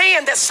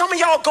understand that some of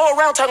y'all go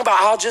around talking about,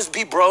 I'll just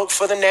be broke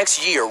for the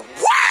next year?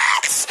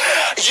 What?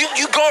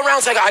 You go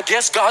around saying, I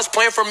guess God's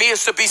plan for me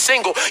is to be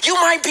single. You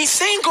might be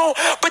single,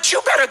 but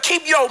you better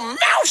keep your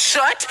mouth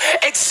shut,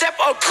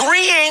 except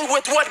agreeing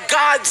with what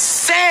God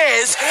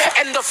says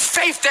and the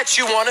faith that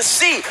you want to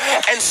see.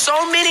 And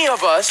so many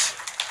of us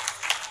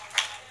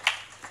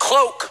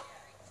cloak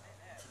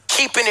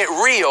keeping it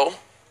real,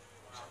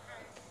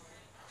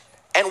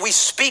 and we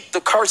speak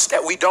the curse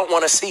that we don't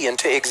want to see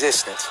into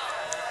existence.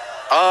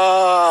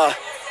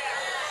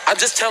 I'm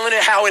just telling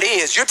it how it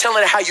is. You're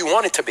telling it how you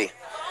want it to be.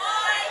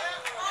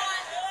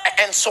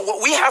 And so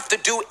what we have to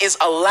do is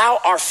allow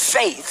our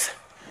faith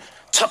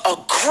to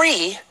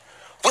agree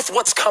with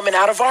what's coming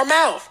out of our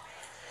mouth.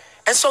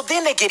 And so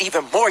then they get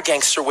even more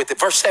gangster with it.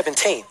 Verse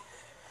 17.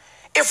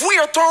 If we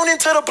are thrown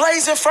into the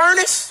blazing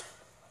furnace,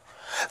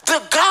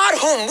 the God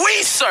whom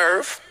we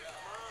serve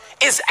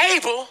is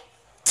able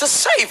to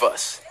save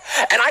us.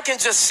 And I can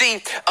just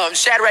see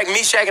Shadrach,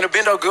 Meshach, and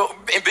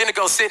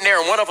Abednego sitting there,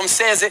 and one of them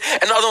says it,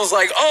 and the other one's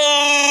like,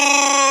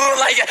 oh,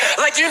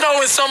 like you know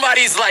when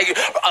somebody's like,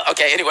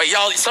 okay, anyway,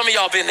 y'all, some of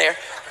y'all been there.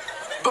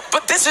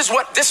 But this is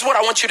what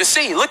I want you to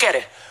see. Look at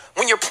it.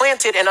 When you're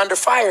planted and under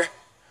fire,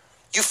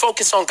 you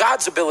focus on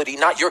God's ability,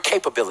 not your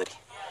capability.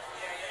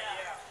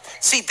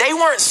 See, they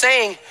weren't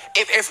saying,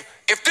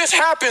 if this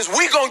happens,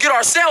 we're going to get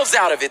ourselves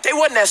out of it. They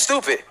wasn't that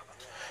stupid.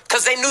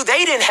 Because they knew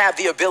they didn't have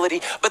the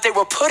ability, but they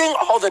were putting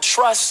all the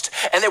trust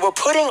and they were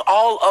putting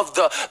all of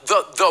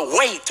the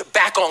weight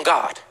back on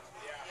God.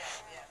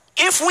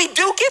 If we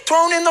do get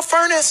thrown in the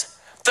furnace,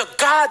 the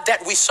God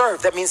that we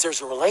serve, that means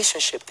there's a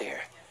relationship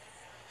there.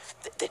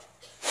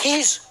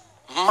 He's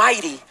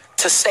mighty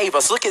to save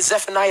us. Look at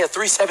Zephaniah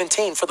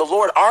 3:17. For the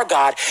Lord our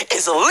God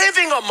is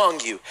living among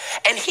you,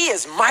 and he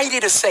is mighty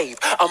to save,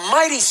 a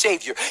mighty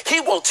Savior.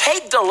 He will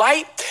take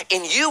delight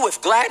in you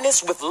with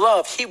gladness, with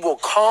love. He will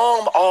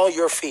calm all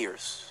your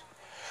fears.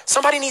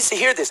 Somebody needs to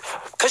hear this,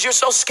 because you're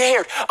so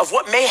scared of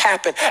what may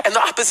happen and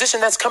the opposition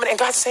that's coming. And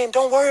God's saying,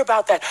 don't worry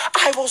about that.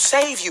 I will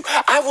save you.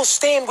 I will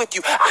stand with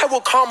you. I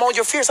will calm all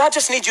your fears. I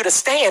just need you to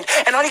stand.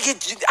 And I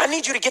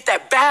need you to get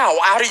that bow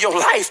out of your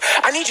life.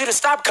 I need you to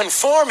stop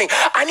conforming.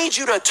 I need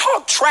you to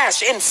talk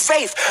trash in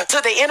faith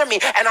to the enemy.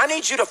 And I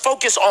need you to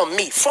focus on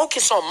me.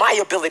 Focus on my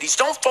abilities.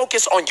 Don't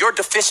focus on your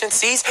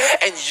deficiencies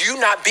and you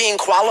not being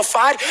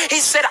qualified.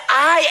 He said,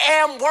 I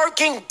am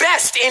working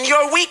best in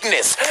your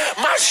weakness.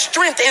 My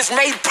strength is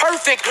made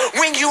perfect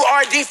when you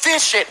are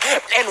deficient.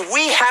 And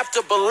we have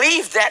to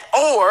believe that,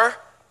 or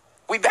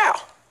we bow.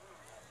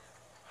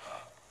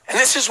 And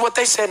this is what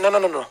they said.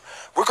 No.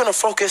 We're going to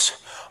focus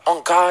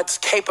on God's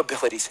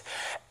capabilities.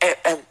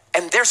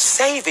 And their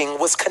saving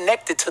was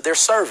connected to their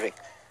serving.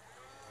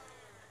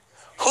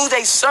 Who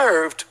they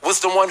served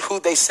was the one who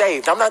they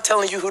saved. I'm not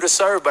telling you who to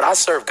serve, but I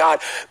serve God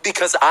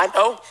because I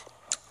know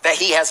that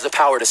he has the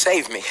power to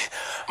save me.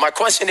 My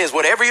question is,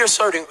 whatever you're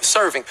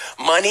serving,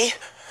 money,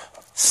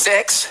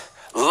 sex,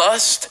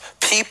 lust,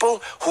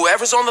 people,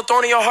 whoever's on the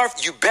throne of your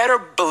heart, you better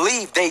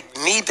believe they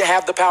need to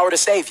have the power to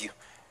save you.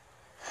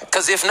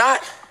 Because if not,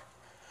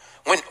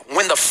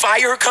 when the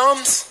fire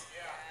comes,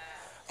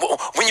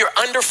 when you're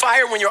under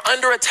fire, when you're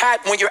under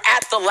attack, when you're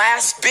at the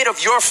last bit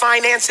of your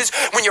finances,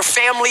 when your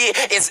family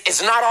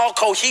is not all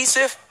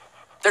cohesive,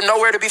 they're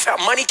nowhere to be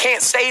found. Money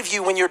can't save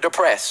you when you're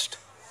depressed.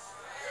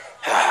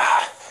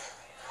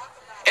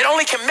 It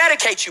only can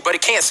medicate you, but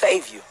it can't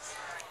save you.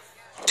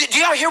 Do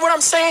y'all hear what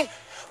I'm saying?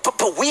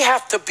 But we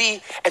have to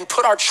be and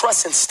put our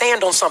trust and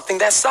stand on something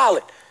that's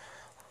solid.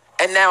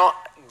 And now,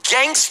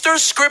 gangster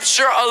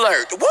scripture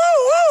alert. Woo,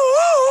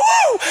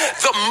 woo, woo,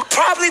 woo.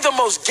 Probably the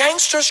most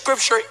gangster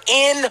scripture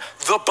in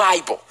the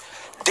Bible.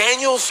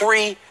 Daniel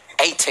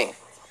 3:18.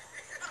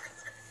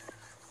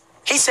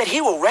 He said he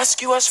will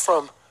rescue us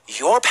from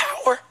your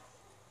power.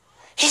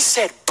 He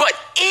said, but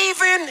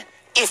even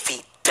if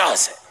he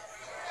doesn't.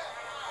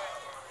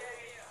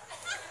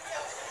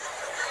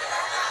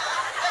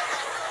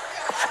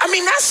 I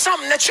mean, that's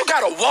something that you got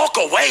to walk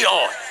away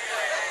on.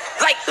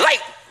 Like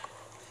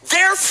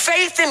their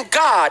faith in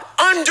God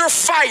under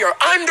fire,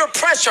 under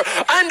pressure,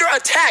 under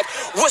attack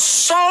was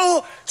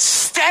so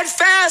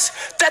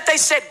steadfast that they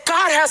said,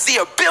 God has the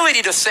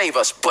ability to save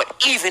us, but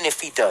even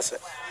if he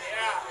doesn't,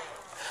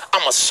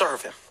 I'm going to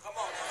serve him.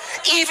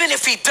 even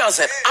if he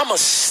doesn't, I'ma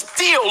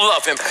still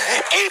love him,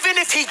 even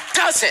if he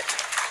doesn't.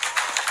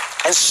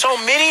 And so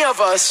many of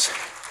us,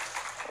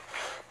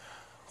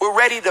 we're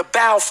ready to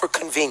bow for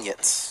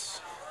convenience.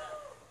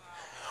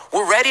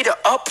 We're ready to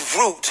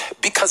uproot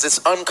because it's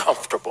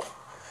uncomfortable.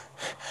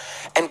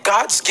 And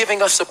God's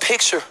giving us a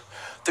picture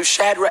through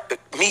Shadrach,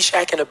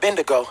 Meshach, and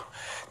Abednego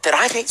that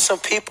I need some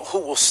people who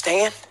will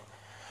stand,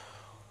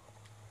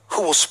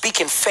 who will speak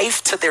in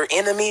faith to their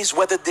enemies.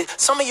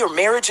 Some of your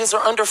marriages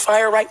are under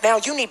fire right now.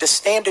 You need to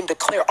stand and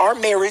declare our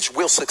marriage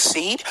will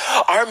succeed.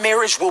 Our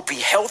marriage will be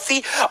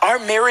healthy. Our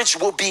marriage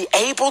will be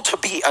able to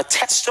be a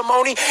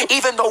testimony,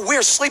 even though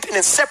we're sleeping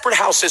in separate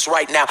houses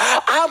right now.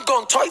 I'm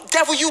going to talk,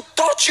 devil, you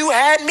thought you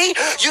had me.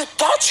 You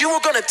thought you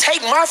were going to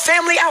take my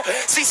family out.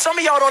 See, some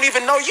of y'all don't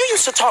even know. You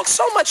used to talk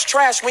so much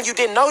trash when you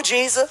didn't know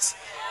Jesus.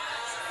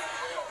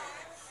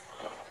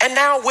 And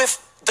now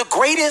with the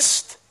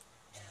greatest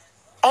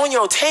on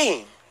your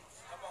team,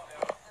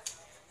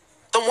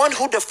 the one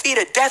who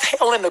defeated death,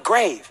 hell, and the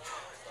grave,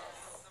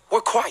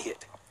 we're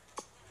quiet.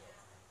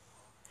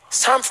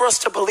 It's time for us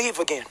to believe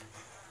again.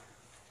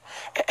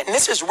 And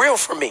this is real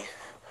for me.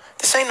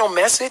 This ain't no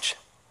message.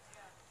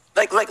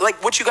 Like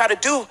what you got to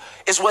do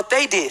is what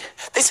they did.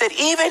 They said,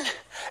 even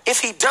if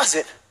he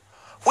doesn't,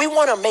 we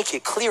want to make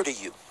it clear to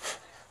you.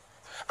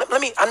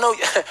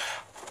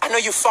 I know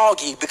you're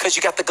foggy because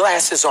you got the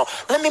glasses on.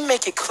 Let me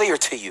make it clear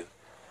to you.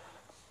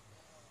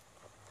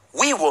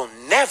 We will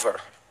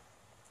never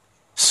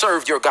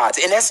serve your gods.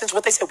 In essence,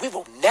 what they said, we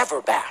will never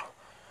bow.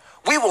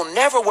 We will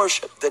never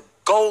worship the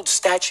gold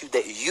statue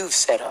that you've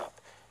set up.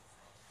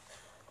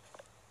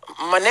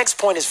 My next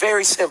point is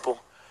very simple.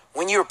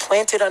 When you're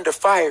planted under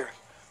fire,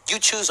 you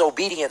choose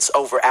obedience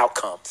over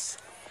outcomes.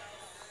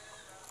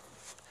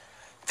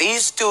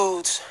 These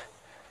dudes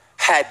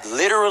had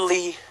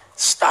literally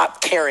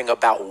stopped caring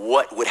about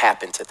what would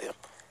happen to them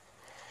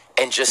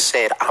and just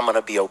said, I'm going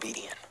to be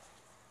obedient.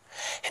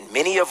 And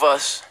many of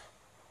us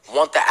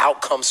want the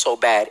outcome so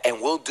bad,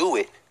 and we'll do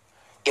it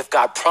if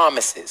God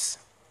promises,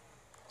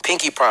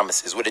 pinky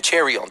promises with a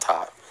cherry on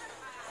top.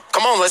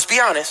 Come on, let's be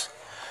honest.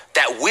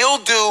 That we'll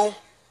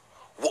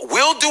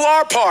do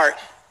our part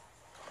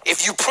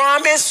if you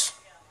promise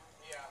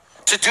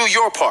to do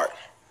your part.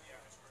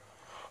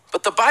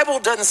 But the Bible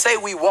doesn't say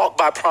we walk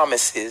by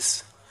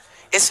promises.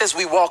 It says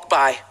we walk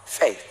by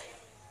faith.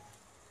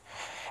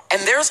 And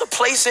there's a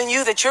place in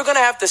you that you're going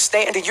to have to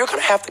stand, and you're going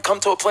to have to come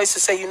to a place to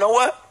say, you know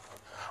what?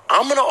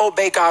 I'm going to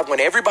obey God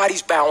when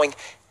everybody's bowing,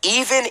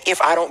 even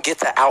if I don't get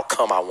the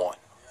outcome I want.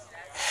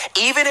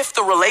 Even if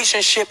the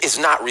relationship is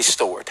not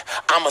restored,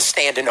 I'm going to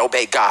stand and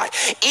obey God.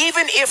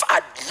 Even if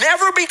I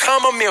never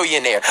become a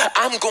millionaire,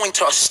 I'm going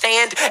to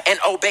stand and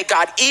obey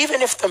God.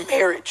 Even if the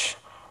marriage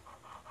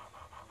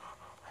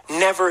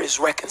never is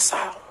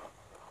reconciled,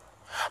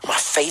 my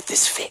faith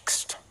is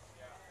fixed.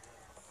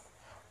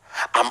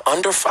 I'm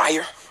under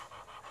fire,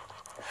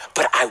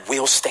 but I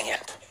will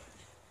stand.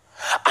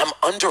 I'm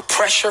under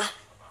pressure,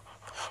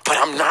 but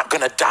I'm not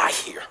going to die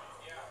here.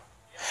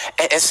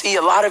 And see,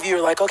 a lot of you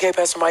are like, okay,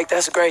 Pastor Mike,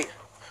 that's great.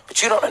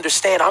 But you don't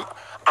understand.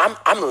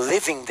 I'm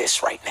living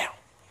this right now.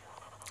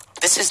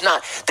 This is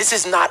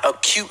not a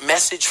cute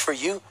message for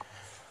you.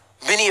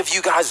 Many of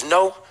you guys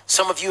know,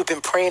 some of you have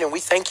been praying, and we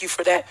thank you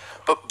for that.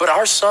 But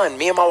our son,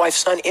 me and my wife's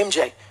son,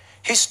 MJ,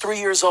 he's 3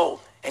 years old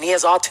and he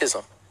has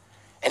autism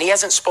and he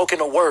hasn't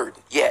spoken a word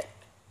yet.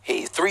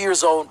 He's 3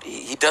 years old.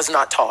 He does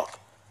not talk.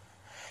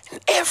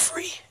 And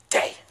every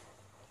day,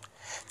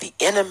 the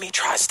enemy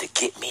tries to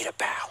get me to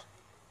bow.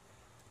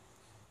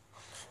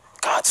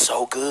 God's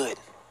so good.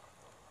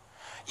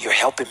 You're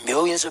helping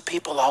millions of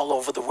people all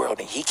over the world,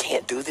 and he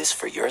can't do this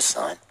for your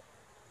son.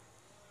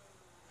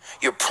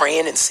 You're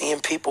praying and seeing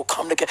people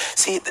come together.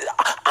 See,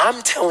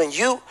 I'm telling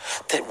you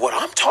that what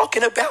I'm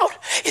talking about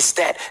is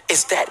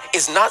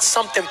not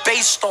something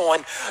based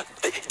on,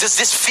 does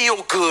this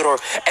feel good or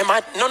am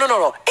I?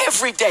 No.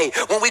 Every day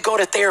when we go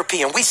to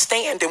therapy and we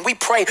stand and we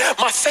pray,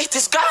 my faith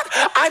is, God,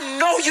 I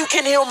know you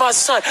can heal my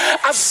son.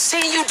 I've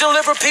seen you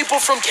deliver people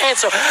from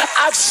cancer.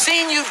 I've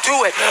seen you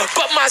do it.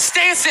 But my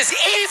stance is,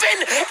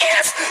 even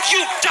if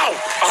you don't,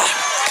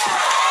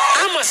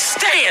 I'm going to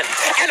stand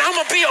and I'm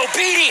going to be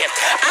obedient.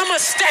 I'm going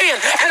to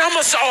stand and I'm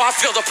going to say, oh, I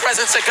feel the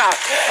presence of God.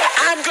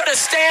 I'm going to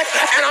stand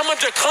and I'm going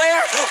to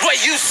declare what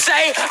you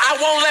say. I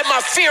won't let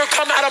my fear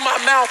come out of my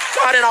mouth,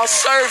 God, and I'll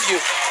serve you.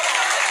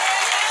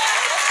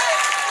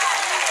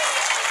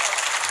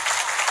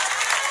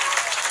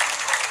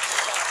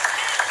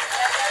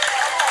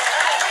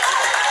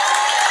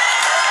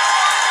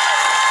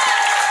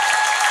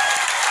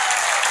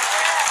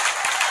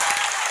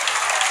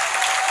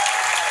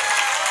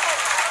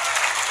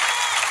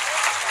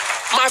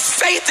 My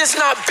faith is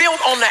not built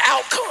on the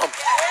outcome.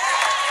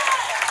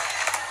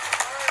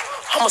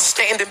 I'm going to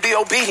stand and be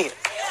obedient.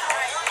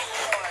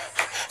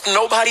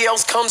 Nobody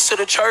else comes to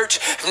the church.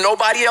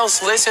 Nobody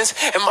else listens.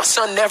 And my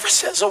son never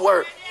says a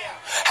word.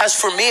 As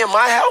for me and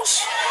my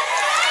house,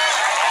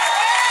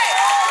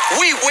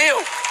 we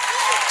will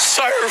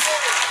serve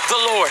the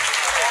Lord.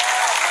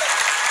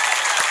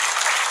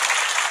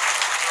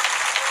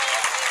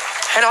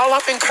 And all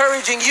I'm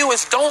encouraging you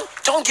is don't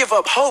give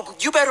up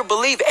hope. You better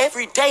believe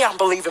every day I'm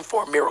believing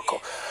for a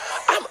miracle.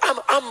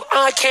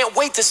 I can't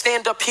wait to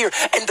stand up here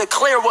and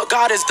declare what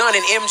God has done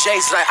in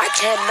MJ's life. I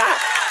cannot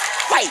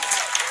wait.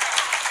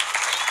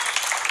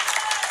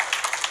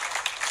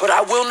 But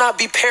I will not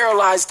be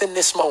paralyzed in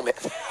this moment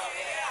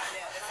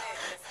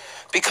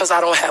because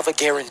I don't have a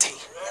guarantee.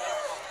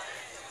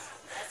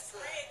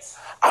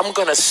 I'm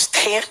going to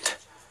stand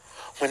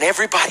when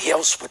everybody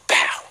else would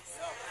bow.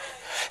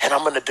 And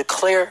I'm going to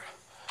declare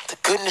the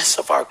goodness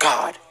of our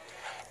God,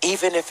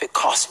 even if it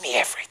costs me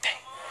everything.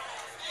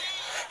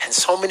 And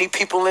so many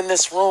people in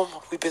this room,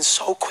 we've been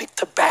so quick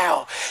to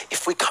bow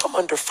if we come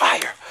under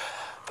fire.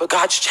 But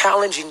God's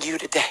challenging you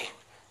today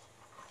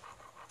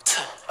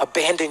to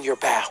abandon your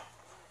bow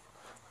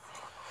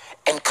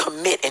and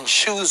commit and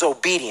choose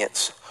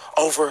obedience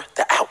over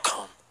the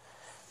outcome.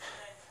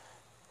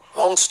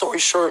 Long story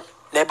short,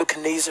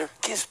 Nebuchadnezzar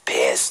gets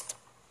pissed.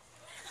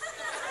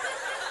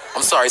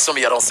 I'm sorry, some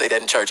of y'all don't say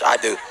that in church. I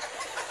do.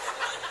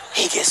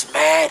 He gets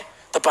mad.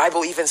 The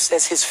Bible even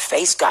says his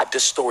face got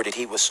distorted.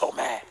 He was so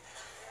mad.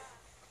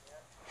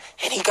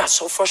 And he got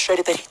so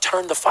frustrated that he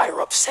turned the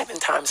fire up 7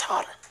 times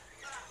hotter.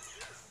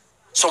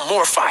 So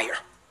more fire,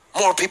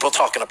 more people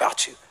talking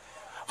about you,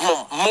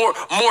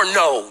 more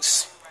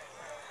no's.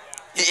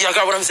 Y'all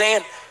got what I'm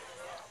saying?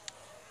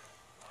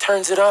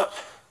 Turns it up.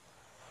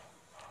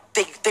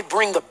 They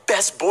bring the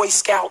best Boy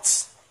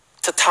Scouts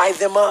to tie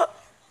them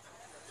up.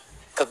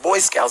 Because Boy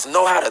Scouts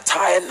know how to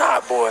tie a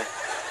knot, boy.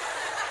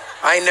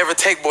 I ain't never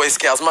take Boy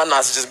Scouts. My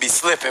knots just be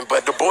slipping.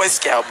 But the Boy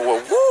Scout,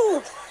 boy,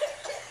 woo!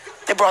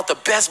 They brought the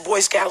best Boy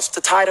Scouts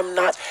to tie them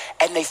knots,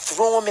 and they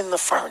threw them in the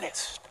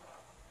furnace.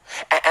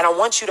 And I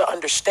want you to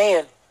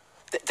understand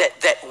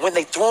that when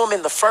they threw them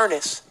in the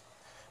furnace,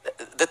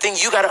 the thing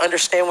you got to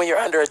understand when you're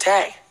under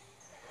attack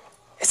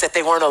is that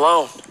they weren't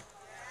alone.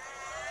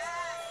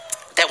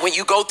 That when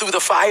you go through the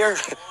fire,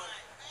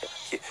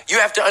 you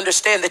have to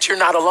understand that you're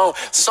not alone.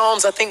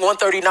 Psalms, I think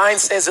 139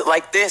 says it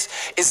like this,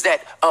 is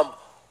that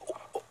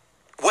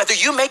whether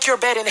you make your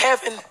bed in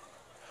heaven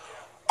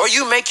or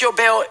you make your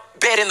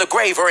bed in the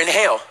grave or in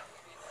hell,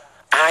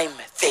 I'm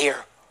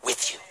there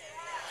with you.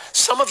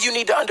 Some of you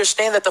need to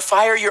understand that the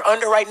fire you're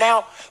under right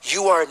now,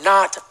 you are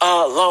not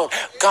alone.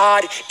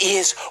 God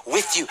is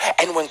with you.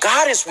 And when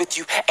God is with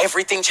you,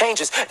 everything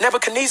changes.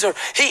 Nebuchadnezzar,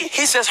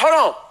 he says, hold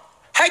on.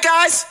 Hey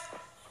guys,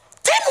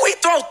 didn't we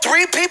throw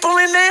 3 people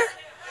in there?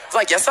 It's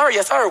like, yes, sir.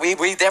 Yes, sir. We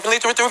definitely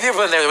threw 3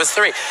 people in there. There was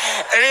 3. And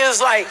it was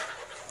like,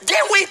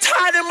 didn't we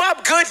tie them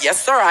up good?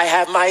 Yes, sir. I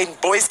have my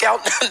Boy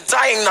Scout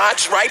tying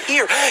knots right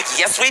here.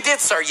 Yes, we did,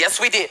 sir. Yes,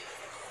 we did.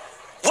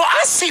 Well,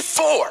 I see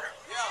 4.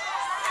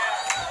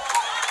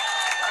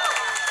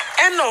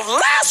 And the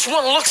last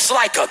one looks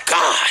like a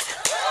god.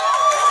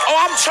 Oh,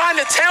 I'm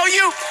trying to tell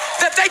you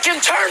that they can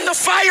turn the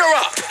fire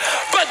up,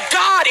 but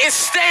God is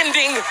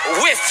standing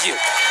with you.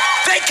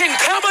 They can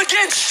come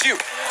against you,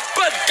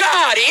 but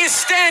God is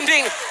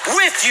standing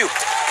with you.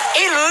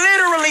 It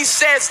literally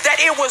says that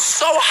it was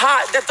so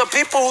hot that the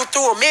people who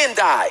threw them in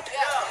died.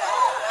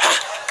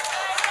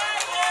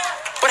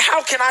 But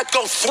how can I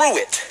go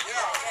through it?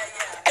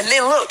 And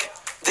then look,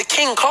 the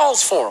king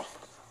calls for him.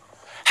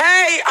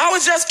 Hey, I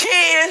was just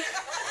kidding.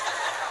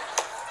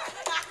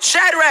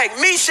 Shadrach,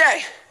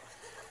 Meshach,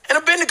 and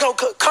Abednego,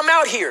 come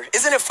out here.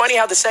 Isn't it funny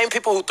how the same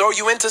people who throw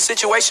you into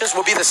situations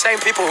will be the same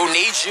people who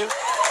need you?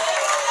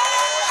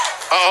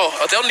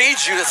 Oh, they'll need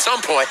you at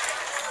some point.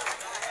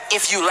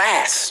 If you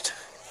last,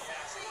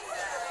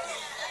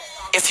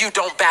 if you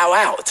don't bow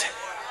out,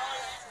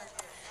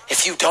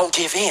 if you don't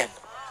give in.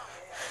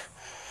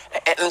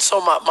 And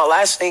so my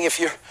last thing, if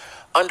you're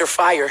under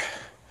fire,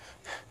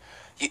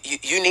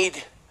 you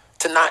need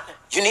to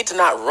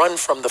not run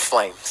from the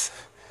flames.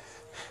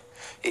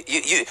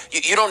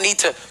 You don't need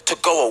to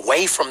go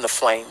away from the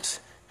flames.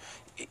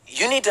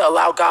 You need to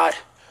allow God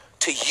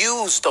to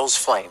use those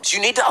flames. You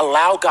need to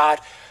allow God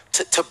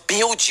to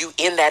build you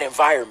in that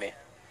environment.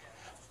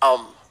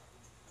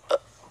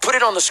 Put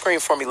it on the screen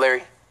for me,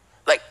 Larry.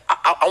 Like,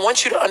 I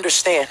want you to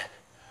understand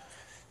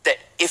that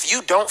if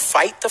you don't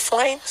fight the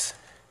flames,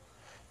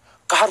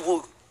 God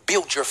will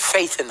build your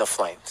faith in the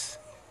flames.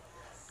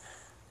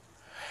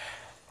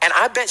 And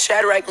I bet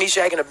Shadrach,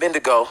 Meshach, and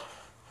Abednego,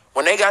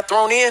 when they got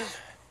thrown in,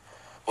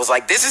 was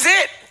like, this is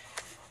it.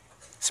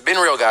 It's been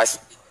real, guys.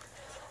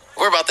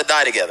 We're about to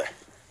die together.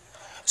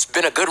 It's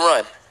been a good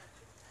run.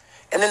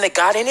 And then they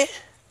got in it.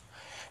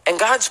 And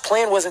God's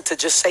plan wasn't to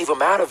just save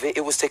them out of it.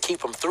 It was to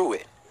keep them through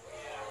it.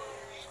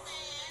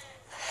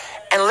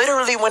 And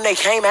literally when they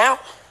came out,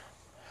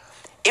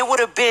 it would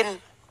have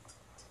been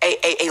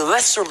a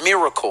lesser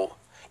miracle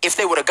if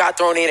they would have got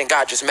thrown in and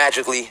God just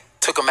magically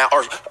took them out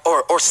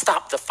or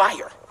stopped the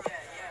fire.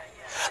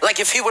 Like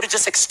if he would have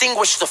just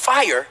extinguished the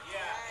fire,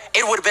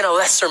 it would have been a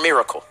lesser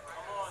miracle.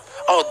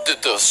 Oh,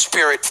 the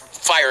spirit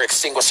fire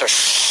extinguisher,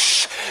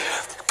 shh,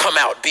 come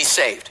out, be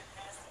saved.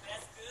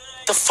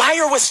 The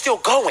fire was still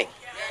going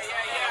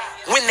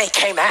when they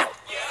came out.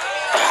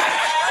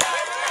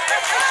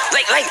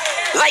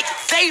 Like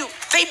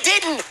they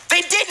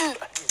didn't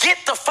get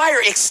the fire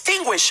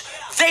extinguished.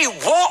 They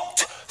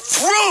walked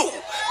through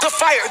the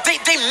fire.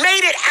 They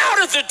made it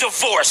out of the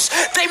divorce.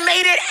 They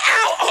made it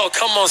out. Oh,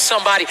 come on,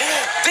 somebody.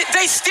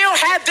 They still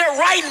had their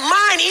right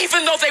mind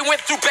even though they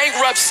went through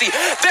bankruptcy.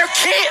 Their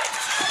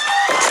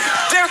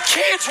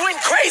kids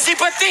went crazy,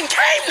 but then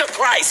came to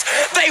Christ.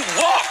 They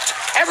walked.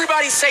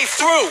 Everybody say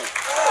through.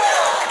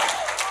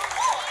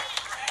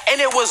 And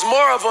it was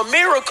more of a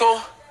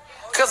miracle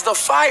because the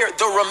fire,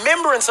 the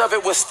remembrance of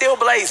it was still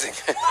blazing.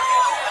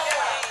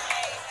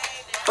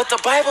 But the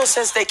Bible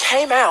says they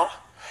came out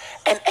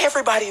and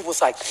everybody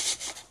was like,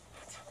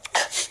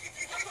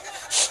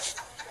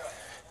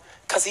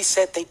 because he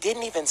said they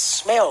didn't even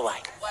smell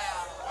like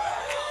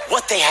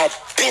what they had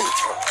been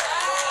through.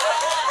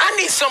 I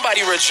need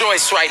somebody to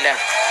rejoice right now.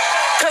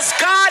 Because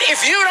God,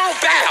 if you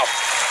don't bow,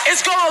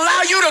 it's going to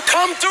allow you to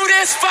come through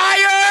this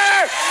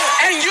fire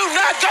and you're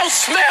not going to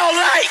smell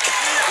like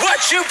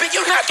what you've been.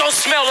 You're not going to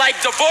smell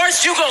like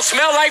divorce. You're going to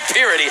smell like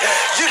purity.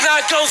 You're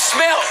not going to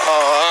smell.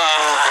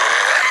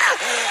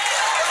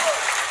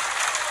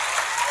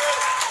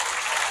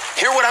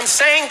 Hear what I'm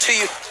saying to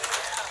you.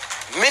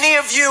 Many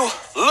of you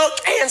look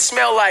and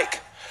smell like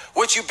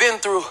what you've been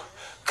through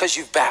because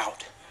you've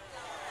bowed.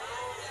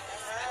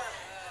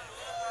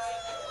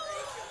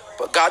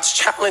 But God's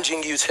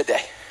challenging you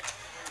today.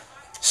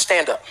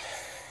 Stand up.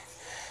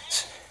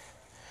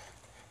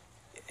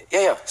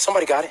 Yeah,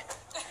 somebody got it.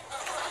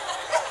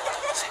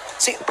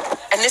 See,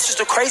 and this is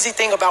the crazy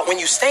thing about when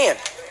you stand.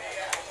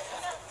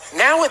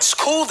 Now it's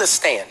cool to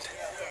stand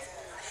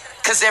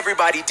because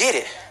everybody did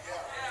it.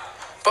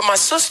 But my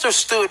sister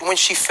stood when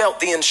she felt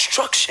the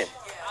instruction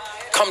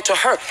come to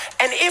her.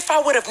 And if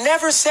I would have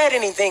never said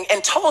anything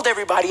and told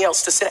everybody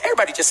else to sit down,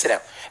 everybody just sit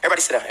down.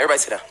 Everybody sit down. Everybody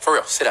sit down. For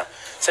real, sit down.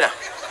 Sit down.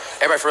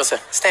 Everybody for real, sit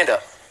down. Stand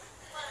up.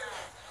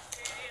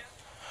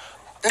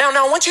 Now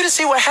I want you to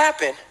see what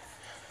happened.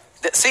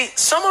 See,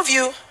 some of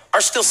you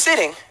are still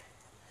sitting.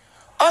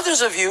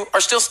 Others of you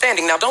are still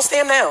standing. Now, don't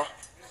stand now.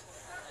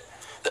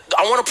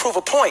 I want to prove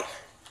a point.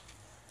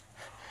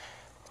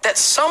 That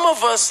some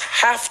of us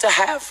have to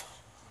have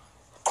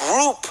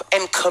group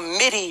and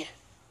committee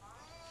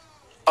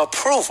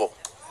approval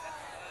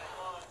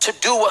to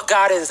do what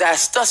God has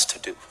asked us to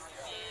do.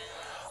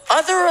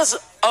 Others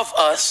of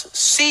us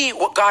see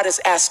what God has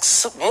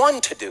asked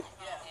one to do.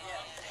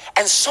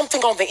 And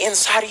something on the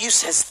inside of you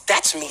says,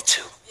 that's me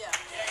too.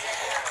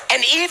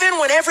 And even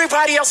when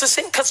everybody else is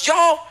sitting, because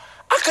y'all,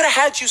 I could have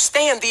had you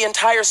stand the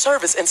entire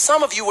service and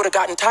some of you would have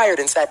gotten tired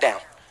and sat down.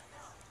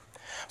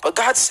 But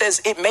God says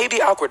it may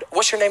be awkward.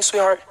 What's your name,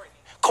 sweetheart?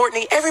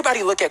 Courtney.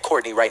 Everybody look at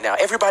Courtney right now.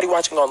 Everybody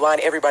watching online,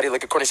 everybody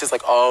look at Courtney. It's just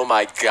like, oh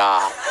my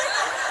God.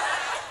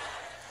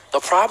 The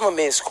problem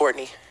is,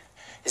 Courtney,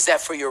 is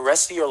that for your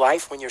rest of your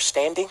life, when you're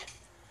standing,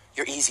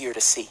 you're easier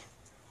to see.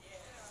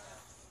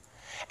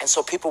 And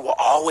so people will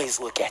always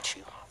look at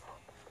you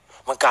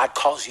when God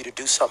calls you to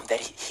do something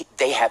that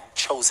they have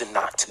chosen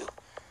not to.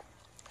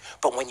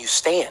 But when you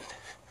stand,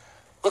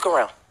 look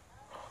around.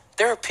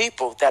 There are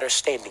people that are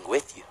standing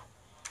with you.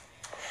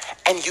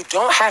 And you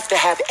don't have to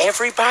have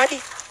everybody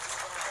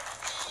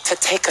to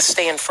take a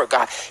stand for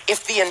God.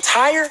 If the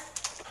entire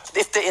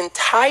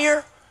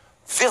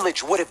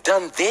village would have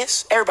done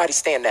this, everybody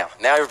stand now.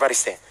 Now everybody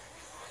stand.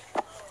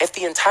 If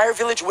the entire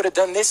village would have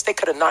done this, they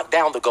could have knocked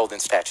down the golden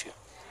statue.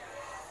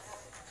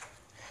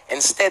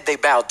 Instead, they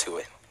bowed to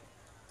it.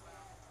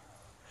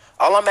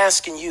 All I'm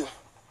asking you,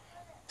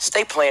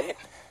 stay planted.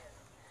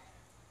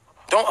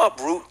 Don't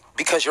uproot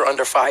because you're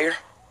under fire.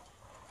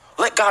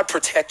 Let God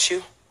protect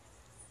you.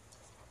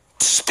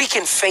 Speak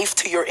in faith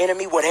to your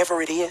enemy,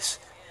 whatever it is.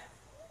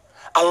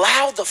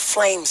 Allow the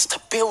flames to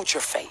build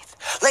your faith.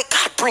 Let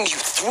God bring you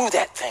through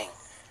that thing.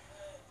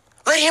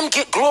 Let him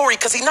get glory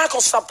because he's not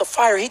going to stop the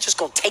fire. He's just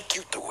going to take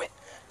you through it.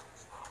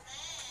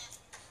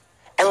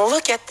 And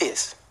look at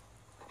this.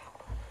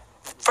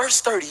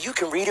 Verse 30, you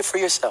can read it for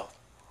yourself.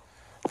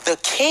 The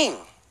king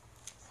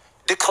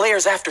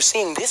declares after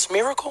seeing this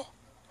miracle,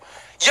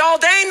 y'all,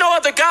 there ain't no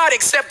other God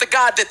except the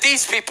God that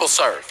these people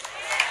serve.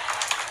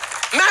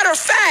 Matter of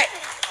fact,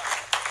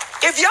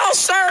 if y'all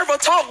serve or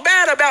talk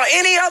bad about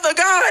any other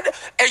God,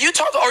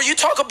 or you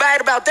talk bad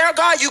about their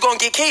God, you're going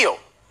to get killed.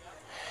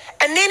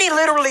 And then he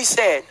literally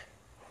said,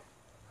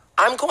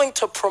 I'm going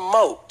to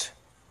promote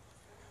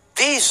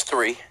these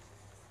three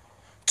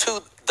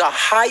to the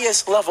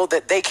highest level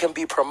that they can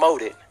be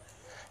promoted.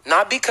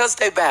 Not because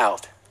they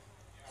bowed,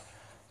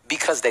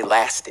 because they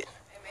lasted.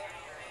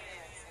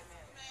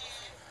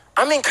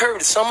 I'm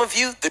encouraged. Some of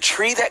you, the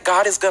tree that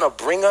God is going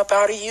to bring up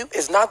out of you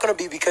is not going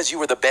to be because you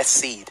were the best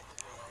seed.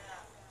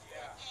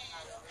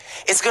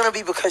 It's going to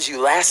be because you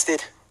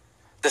lasted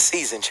the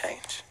season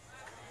change.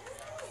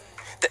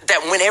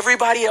 That when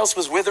everybody else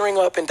was withering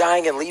up and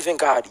dying and leaving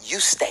God, you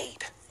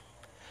stayed.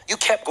 You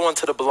kept going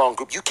to the belong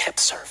group. You kept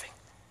serving.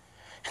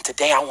 And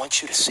today I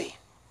want you to see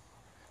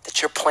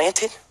that you're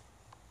planted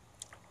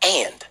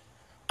and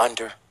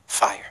under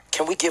fire.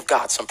 Can we give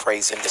God some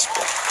praise in this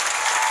place?